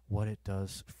observing what it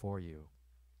does for you.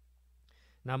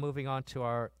 Now moving on to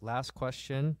our last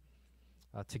question,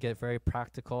 to get very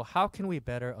practical. How can we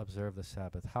better observe the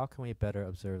Sabbath? How can we better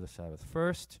observe the Sabbath?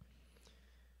 First,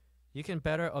 you can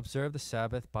better observe the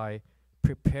Sabbath by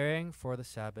preparing for the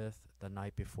Sabbath the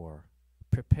night before.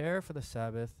 Prepare for the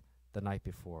Sabbath the night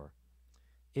before.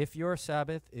 If your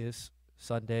Sabbath is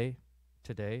Sunday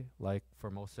today, like for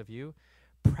most of you,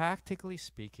 practically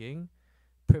speaking,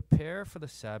 prepare for the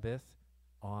Sabbath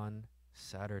on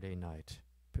Saturday night.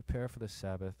 Prepare for the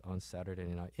Sabbath on Saturday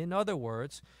night. In other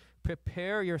words,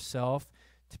 prepare yourself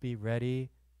to be ready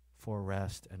for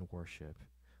rest and worship.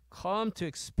 Come to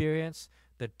experience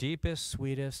the deepest,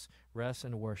 sweetest rest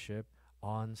and worship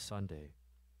on Sunday.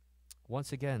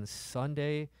 Once again,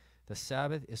 Sunday, the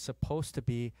Sabbath, is supposed to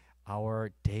be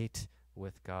our date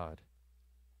with God.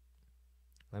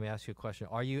 Let me ask you a question.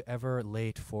 Are you ever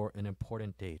late for an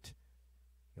important date?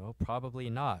 Probably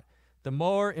not. The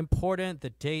more important the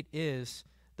date is,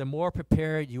 the more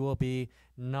prepared you will be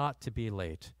not to be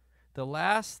late. The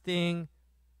last thing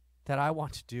that I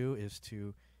want to do is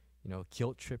to,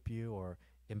 guilt trip you or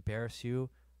embarrass you,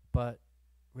 but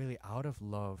really out of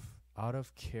love, out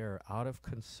of care, out of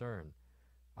concern,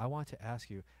 I want to ask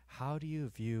you, how do you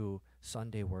view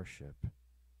Sunday worship?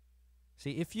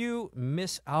 See, if you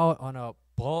miss out on a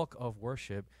bulk of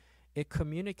worship, it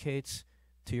communicates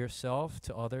to yourself,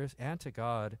 to others, and to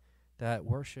God that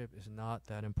worship is not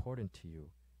that important to you.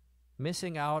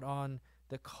 Missing out on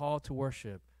the call to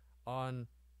worship, on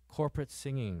corporate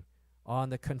singing, on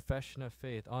the confession of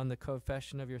faith, on the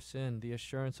confession of your sin, the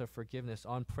assurance of forgiveness,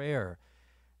 on prayer,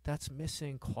 that's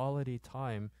missing quality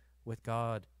time with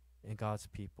God and God's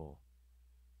people.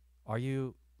 Are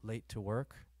you late to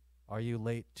work? Are you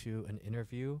late to an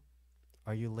interview?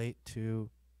 Are you late to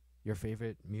your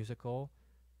favorite musical?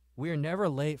 We are never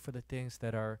late for the things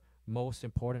that are most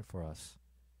important for us.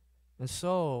 And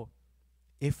so,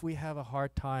 if we have a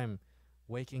hard time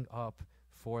waking up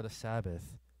for the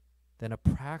Sabbath, then a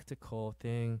practical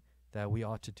thing that we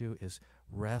ought to do is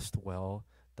rest well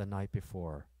the night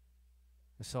before.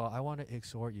 And so I want to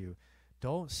exhort you,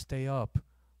 don't stay up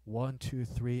 1, 2,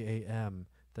 3 a.m.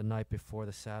 the night before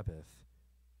the Sabbath.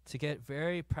 To get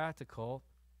very practical,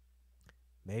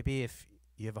 maybe if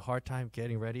you have a hard time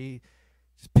getting ready,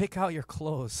 just pick out your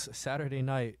clothes Saturday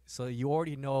night so you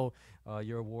already know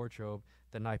your wardrobe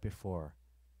the night before.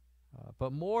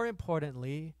 But more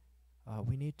importantly,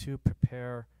 we need to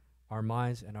prepare our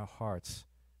minds and our hearts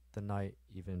the night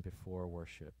even before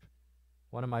worship.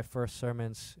 One of my first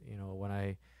sermons, when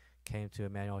I came to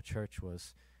Emmanuel Church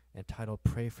was entitled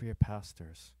Pray for Your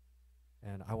Pastors.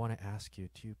 And I want to ask you,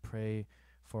 do you pray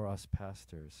for us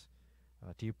pastors?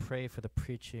 Do you pray for the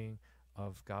preaching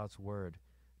of God's word?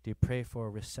 Do you pray for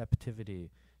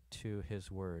receptivity to his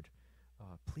word?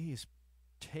 Please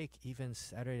take even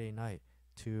Saturday night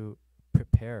to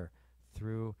prepare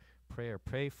through prayer.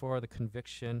 Pray for the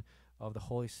conviction of the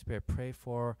Holy Spirit. Pray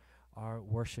for our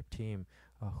worship team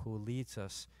who leads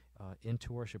us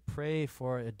into worship. Pray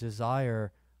for a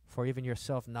desire for even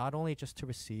yourself, not only just to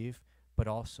receive, but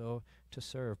also to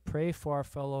serve. Pray for our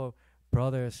fellow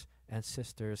brothers and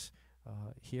sisters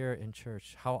here in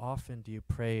church. How often do you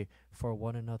pray for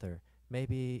one another?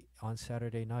 Maybe on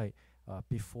Saturday night,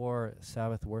 before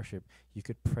Sabbath worship, you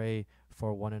could pray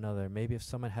for one another. Maybe if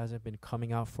someone hasn't been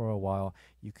coming out for a while,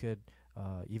 you could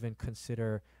even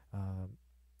consider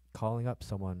calling up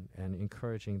someone and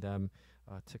encouraging them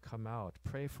to come out.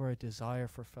 Pray for a desire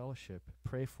for fellowship.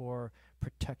 Pray for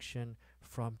protection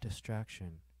from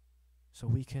distraction, so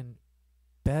we can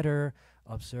better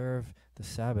observe the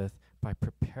Sabbath by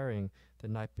preparing the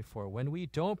night before. When we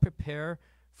don't prepare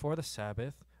for the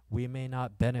Sabbath, we may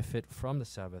not benefit from the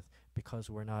Sabbath because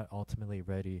we're not ultimately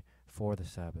ready for the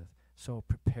Sabbath. So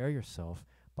prepare yourself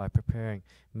by preparing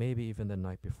maybe even the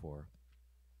night before.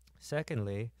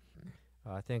 Secondly,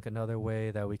 I think another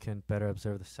way that we can better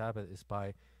observe the Sabbath is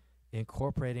by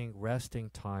incorporating resting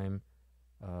time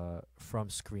from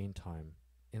screen time.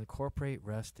 Incorporate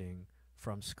resting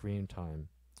from screen time.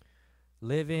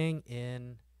 Living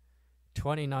in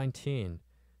 2019,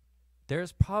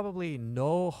 there's probably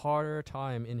no harder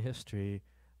time in history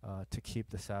to keep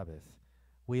the Sabbath.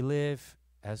 We live,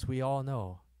 as we all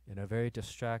know, in a very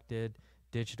distracted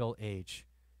digital age.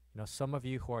 Some of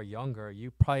you who are younger,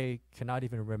 you probably cannot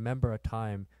even remember a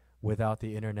time without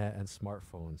the internet and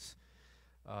smartphones.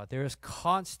 There is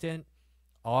constant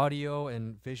audio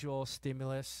and visual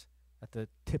stimulus at the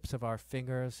tips of our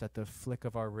fingers, at the flick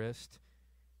of our wrist.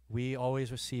 We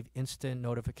always receive instant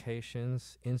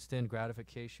notifications, instant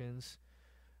gratifications.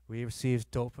 We receive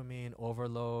dopamine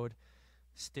overload,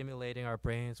 stimulating our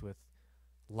brains with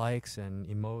likes and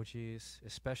emojis,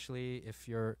 especially if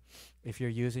you're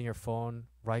using your phone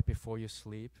right before you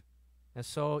sleep. And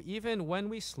so even when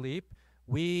we sleep,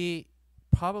 we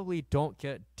probably don't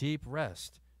get deep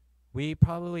rest. We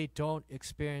probably don't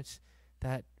experience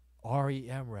that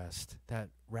REM rest, that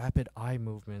rapid eye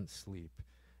movement sleep.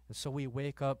 And so we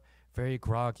wake up very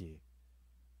groggy,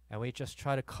 and we just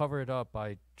try to cover it up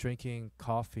by drinking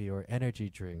coffee or energy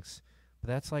drinks. But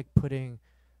that's like putting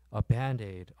a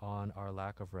Band-Aid on our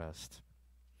lack of rest.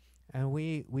 And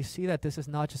we see that this is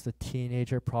not just a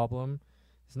teenager problem.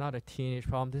 It's not a teenage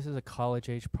problem. This is a college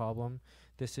age problem.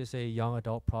 This is a young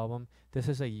adult problem. This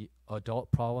is a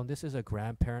adult problem. This is a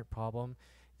grandparent problem.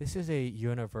 This is a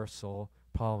universal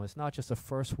problem. It's not just a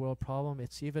first world problem.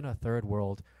 It's even a third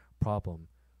world problem.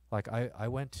 Like I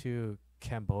went to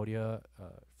Cambodia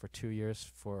for 2 years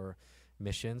for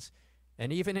missions.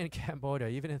 And even in Cambodia,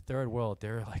 even in third world,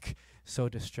 they're like so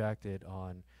distracted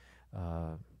on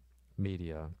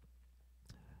media.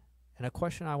 And a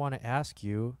question I want to ask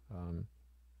you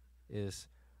is,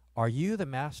 are you the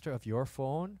master of your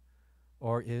phone,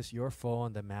 or is your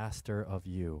phone the master of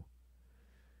you?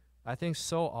 I think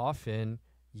so often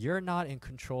you're not in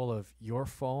control of your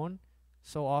phone.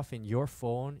 So often your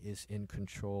phone is in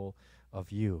control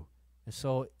of you. And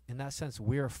so in that sense,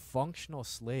 we're functional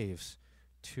slaves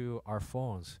to our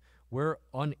phones. We're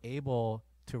unable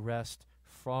to rest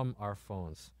from our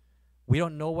phones. We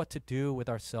don't know what to do with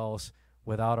ourselves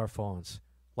without our phones.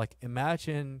 Like,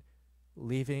 imagine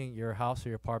leaving your house or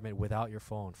your apartment without your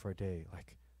phone for a day.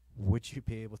 Like, would you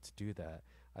be able to do that?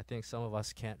 I think some of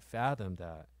us can't fathom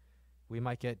that. We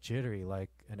might get jittery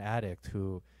like an addict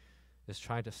who is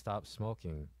trying to stop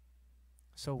smoking.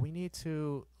 So we need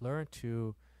to learn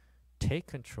to take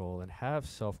control and have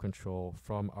self-control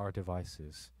from our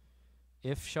devices.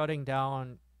 If shutting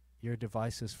down your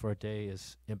devices for a day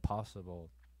is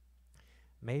impossible,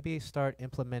 maybe start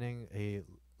implementing a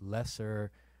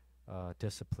lesser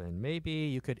discipline. Maybe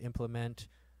you could implement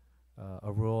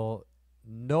a rule: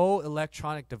 no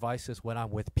electronic devices when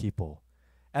I'm with people.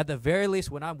 At the very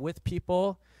least, when I'm with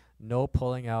people, no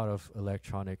pulling out of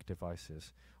electronic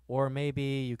devices. Or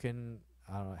maybe you can,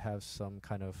 I don't know, have some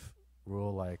kind of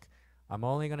rule like, I'm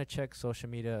only going to check social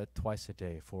media twice a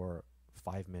day for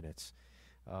 5 minutes.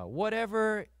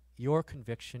 Whatever your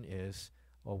conviction is,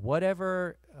 or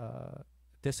whatever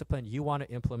discipline you want to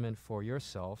implement for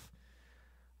yourself,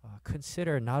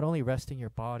 consider not only resting your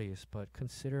bodies, but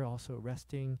consider also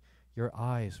resting your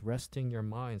eyes, resting your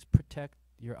minds. Protect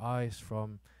your eyes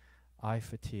from eye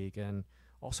fatigue, and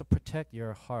also protect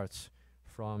your hearts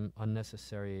from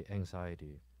unnecessary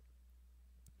anxiety.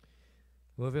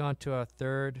 Moving on to our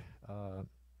third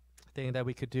thing that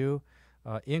we could do,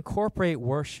 incorporate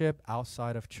worship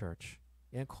outside of church.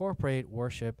 Incorporate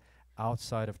worship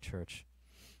outside of church.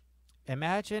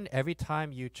 Imagine every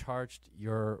time you charged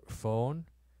your phone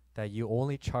that you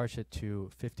only charge it to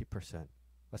 50%.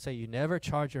 Let's say you never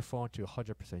charge your phone to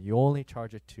 100%. You only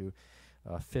charge it to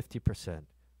 50%.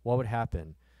 What would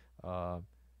happen? What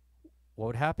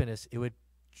would happen is it would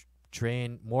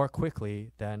drain more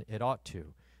quickly than it ought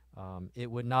to. It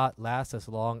would not last as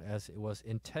long as it was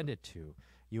intended to.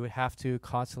 You would have to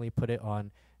constantly put it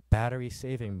on battery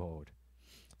saving mode.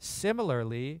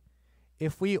 Similarly,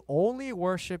 if we only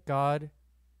worship God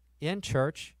in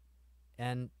church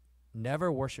and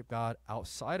never worship God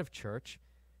outside of church,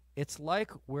 it's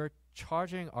like we're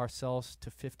charging ourselves to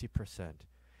 50%.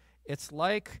 It's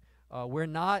like we're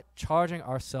not charging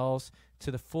ourselves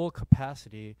to the full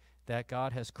capacity that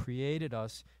God has created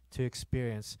us to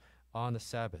experience on the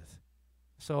Sabbath.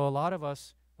 So a lot of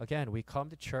us, again, we come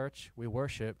to church, we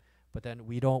worship, but then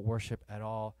we don't worship at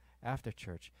all after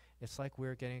church. It's like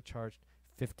we're getting charged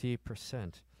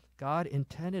 50%. God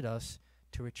intended us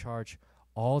to recharge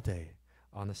all day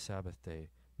on the Sabbath day,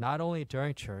 not only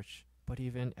during church, but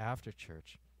even after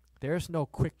church. There's no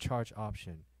quick charge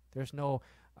option. There's no,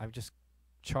 I'm just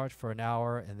charged for an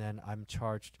hour and then I'm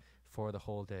charged for the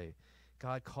whole day.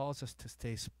 God calls us to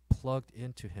stay plugged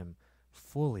into Him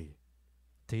fully,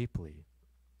 deeply.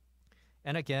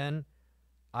 And again,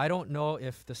 I don't know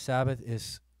if the Sabbath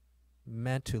is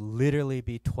meant to literally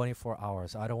be 24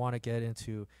 hours. I don't want to get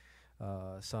into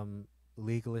some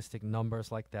legalistic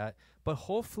numbers like that, but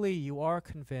hopefully you are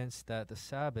convinced that the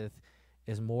Sabbath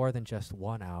is more than just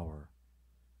 1 hour.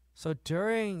 So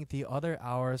during the other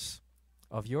hours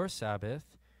of your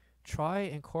Sabbath, try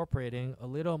incorporating a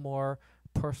little more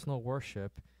personal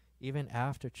worship even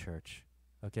after church.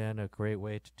 Again, a great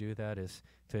way to do that is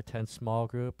to attend small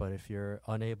group, but if you're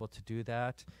unable to do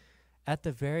that, at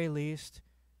the very least,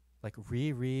 like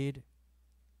reread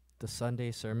the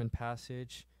Sunday sermon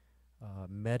passage,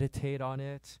 meditate on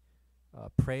it,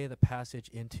 pray the passage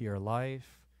into your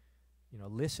life,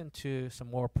 listen to some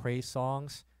more praise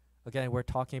songs. Again, we're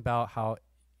talking about how,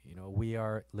 we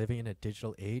are living in a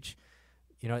digital age.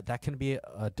 That can be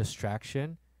a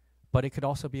distraction, but it could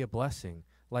also be a blessing.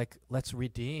 Like, let's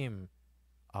redeem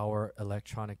our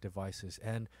electronic devices.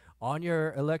 And on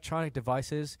your electronic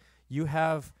devices, you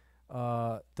have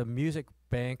the music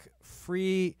bank,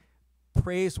 free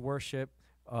praise worship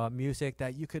music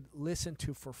that you could listen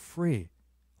to for free.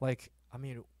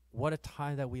 What a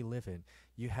time that we live in.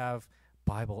 You have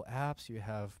Bible apps, you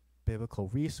have biblical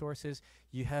resources,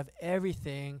 you have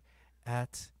everything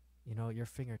at your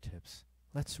fingertips.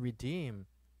 Let's redeem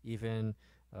even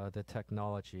the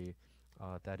technology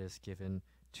that is given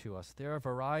to us. There are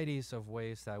varieties of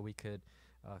ways that we could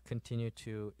continue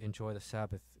to enjoy the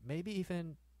Sabbath. Maybe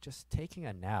even just taking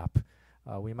a nap.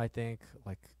 We might think,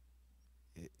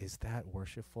 is that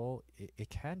worshipful? It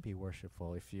can be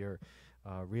worshipful if you're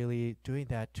really doing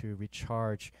that to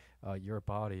recharge your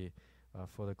body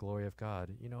for the glory of God.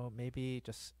 Maybe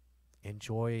just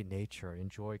enjoy nature,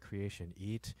 enjoy creation,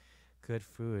 eat good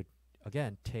food.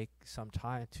 Again, take some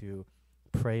time to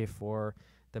pray for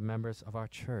the members of our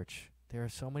church. There are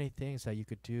so many things that you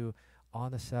could do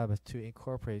on the Sabbath to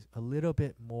incorporate a little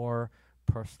bit more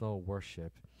personal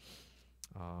worship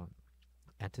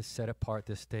and to set apart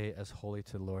this day as holy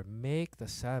to the Lord. Make the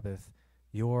Sabbath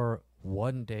your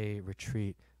one-day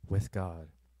retreat with God.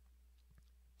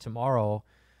 Tomorrow,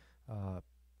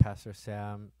 Pastor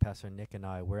Sam, Pastor Nick, and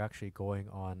I, we're actually going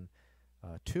on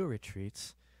 2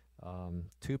 retreats,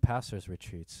 2 pastors'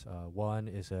 retreats. One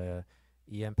is a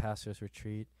EM pastors'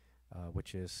 retreat,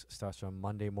 which starts from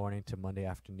Monday morning to Monday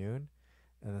afternoon,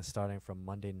 and then starting from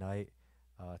Monday night,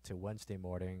 to Wednesday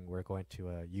morning, we're going to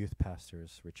a youth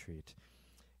pastor's retreat.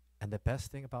 And the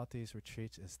best thing about these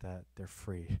retreats is that they're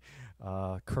free.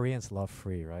 Koreans love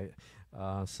free, right?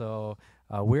 So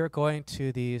we're going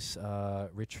to these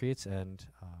retreats, and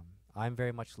I'm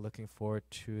very much looking forward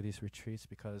to these retreats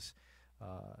because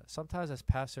sometimes as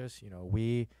pastors,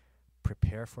 we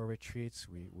prepare for retreats,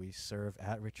 we serve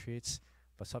at retreats,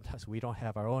 but sometimes we don't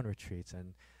have our own retreats.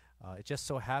 And it just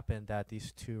so happened that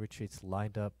these two retreats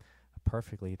lined up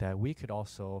perfectly that we could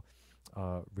also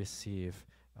receive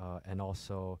and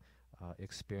also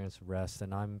experience rest.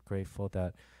 And I'm grateful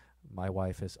that my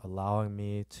wife is allowing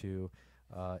me to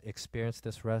experience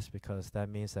this rest, because that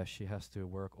means that she has to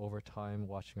work overtime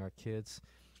watching our kids.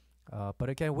 But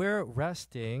again, we're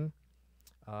resting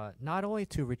not only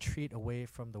to retreat away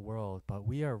from the world, but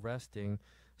we are resting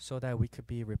so that we could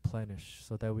be replenished,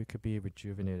 so that we could be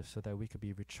rejuvenated, so that we could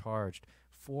be recharged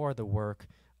for the work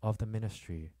of the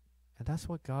ministry. And that's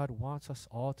what God wants us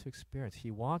all to experience. He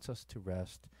wants us to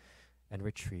rest and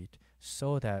retreat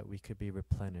so that we could be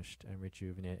replenished and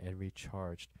rejuvenated and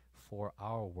recharged for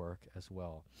our work as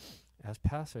well. As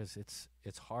pastors,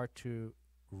 it's hard to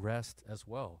rest as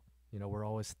well. We're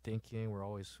always thinking, we're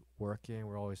always working,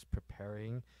 we're always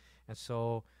preparing. And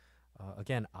so,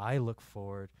 again, I look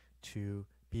forward to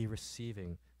be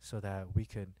receiving so that we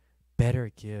can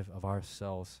better give of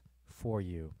ourselves for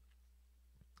you.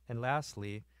 And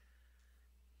lastly,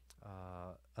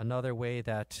 another way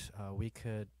that we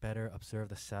could better observe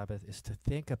the Sabbath is to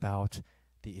think about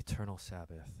the eternal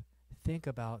Sabbath. Think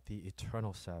about the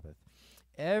eternal Sabbath.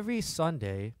 Every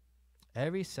Sunday,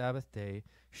 every Sabbath day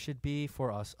should be for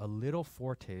us a little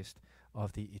foretaste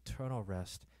of the eternal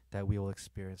rest that we will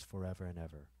experience forever and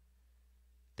ever.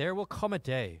 There will come a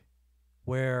day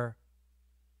where,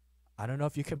 I don't know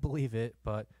if you can believe it,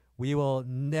 but we will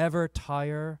never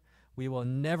tire, we will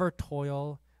never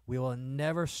toil, we will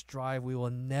never strive, we will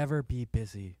never be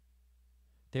busy.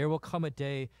 There will come a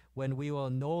day when we will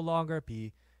no longer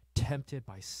be tempted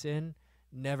by sin,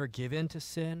 never give in to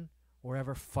sin, or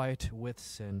ever fight with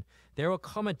sin. There will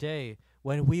come a day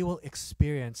when we will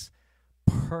experience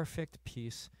perfect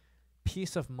peace,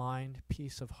 peace of mind,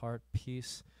 peace of heart,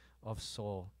 peace of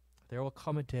soul. There will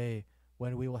come a day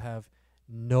when we will have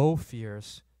no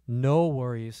fears, no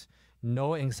worries,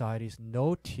 no anxieties,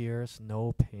 no tears,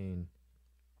 no pain.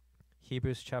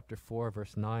 Hebrews chapter 4,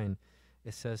 verse 9,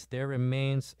 it says, "There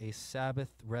remains a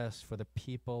Sabbath rest for the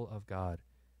people of God."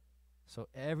 So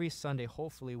every Sunday,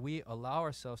 hopefully, we allow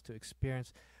ourselves to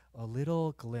experience a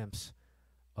little glimpse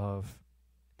of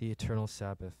the eternal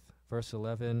Sabbath. Verse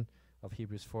 11 of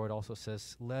Hebrews 4, it also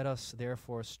says, "Let us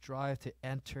therefore strive to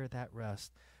enter that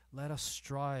rest." Let us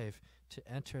strive to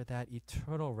enter that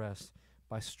eternal rest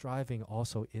by striving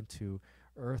also into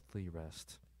earthly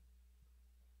rest.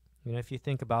 If you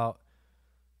think about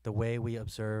the way we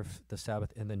observe the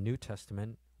Sabbath in the New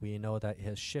Testament, we know that it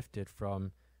has shifted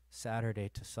from Saturday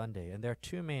to Sunday. And there are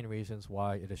two main reasons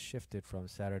why it has shifted from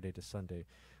Saturday to Sunday.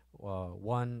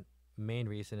 One main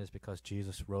reason is because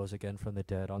Jesus rose again from the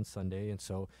dead on Sunday, and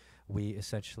so we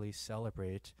essentially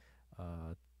celebrate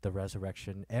the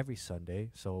resurrection every Sunday.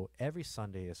 So every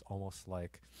Sunday is almost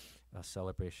like a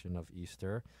celebration of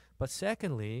Easter. But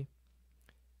secondly,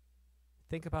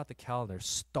 think about the calendar.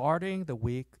 Starting the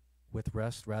week with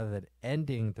rest rather than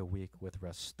ending the week with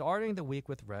rest. Starting the week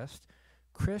with rest,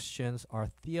 Christians are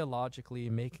theologically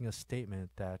making a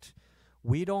statement that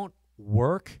we don't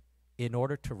work in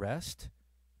order to rest,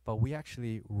 but we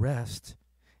actually rest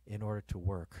in order to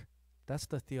work. That's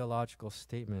the theological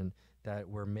statement that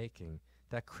we're making,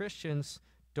 that Christians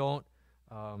don't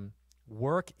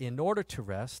work in order to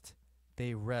rest,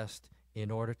 they rest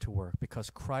in order to work. Because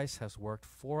Christ has worked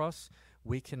for us,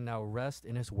 we can now rest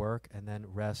in his work and then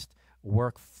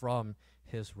work from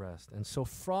his rest. And so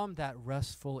from that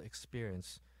restful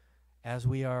experience, as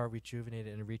we are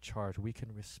rejuvenated and recharged, we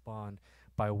can respond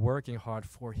by working hard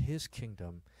for his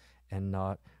kingdom and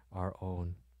not our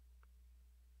own.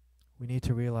 We need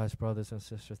to realize, brothers and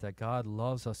sisters, that God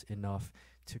loves us enough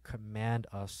to command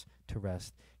us to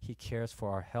rest. He cares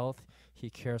for our health. He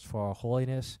cares for our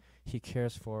holiness. He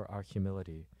cares for our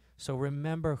humility. So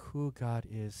remember who God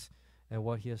is and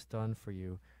what he has done for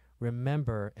you.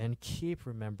 Remember and keep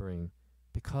remembering,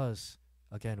 because,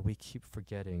 again, we keep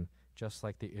forgetting, just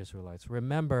like the Israelites.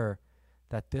 Remember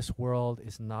that this world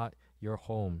is not your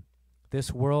home.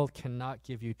 This world cannot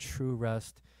give you true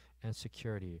rest and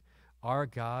security. Our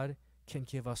God can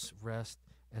give us rest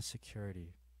and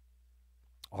security.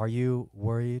 Are you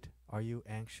worried? Are you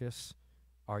anxious?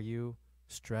 Are you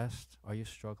stressed? Are you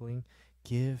struggling?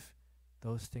 Give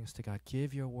those things to God.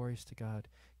 Give your worries to God.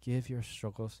 Give your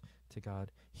struggles to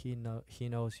God. He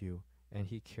knows you, and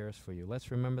he cares for you.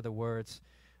 Let's remember the words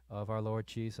of our Lord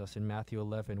Jesus in Matthew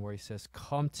 11, where he says,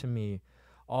 "Come to me,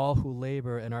 all who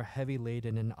labor and are heavy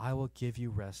laden, and I will give you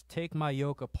rest. Take my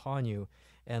yoke upon you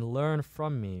and learn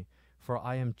from me, for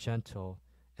I am gentle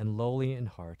and lowly in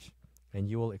heart, and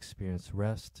you will experience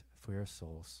rest for your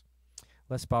souls."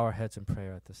 Let's bow our heads in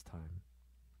prayer at this time.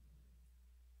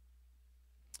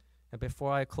 And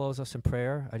before I close us in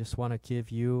prayer, I just want to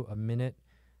give you a minute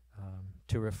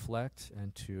to reflect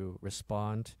and to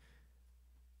respond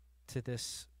to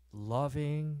this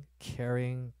loving,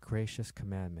 caring, gracious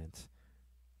commandment.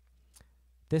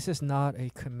 This is not a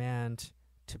command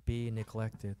to be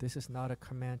neglected. This is not a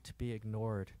command to be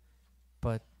ignored,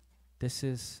 but this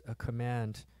is a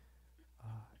command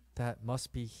that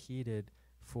must be heeded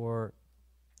for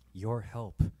your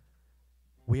help.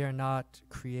 We are not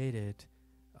created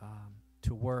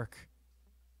to work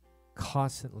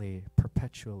constantly,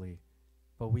 perpetually,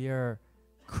 but we are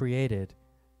created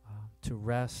to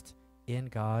rest in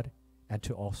God and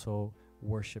to also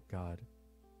worship God.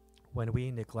 When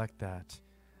we neglect that,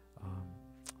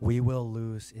 we will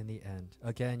lose in the end.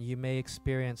 Again, you may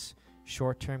experience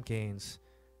short-term gains,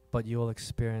 but you will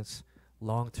experience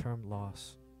long-term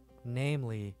loss,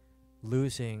 namely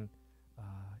losing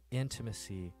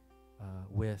intimacy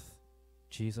with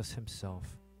Jesus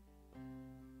himself.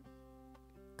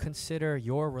 Consider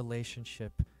your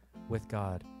relationship with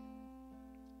God.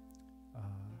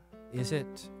 Is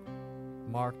it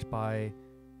marked by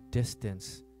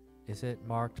distance? Is it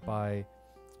marked by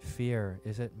fear?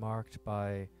 Is it marked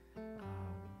by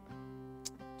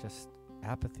just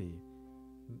apathy?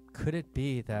 Could it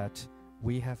be that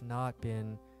we have not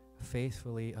been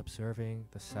faithfully observing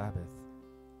the Sabbath?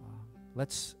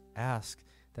 Let's ask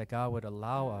that God would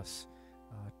allow us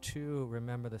to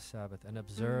remember the Sabbath and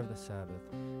observe the Sabbath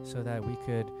so that we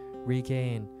could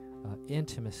regain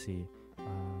intimacy,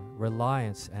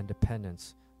 reliance, and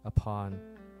dependence upon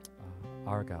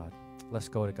our God. Let's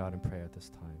go to God in prayer at this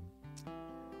time.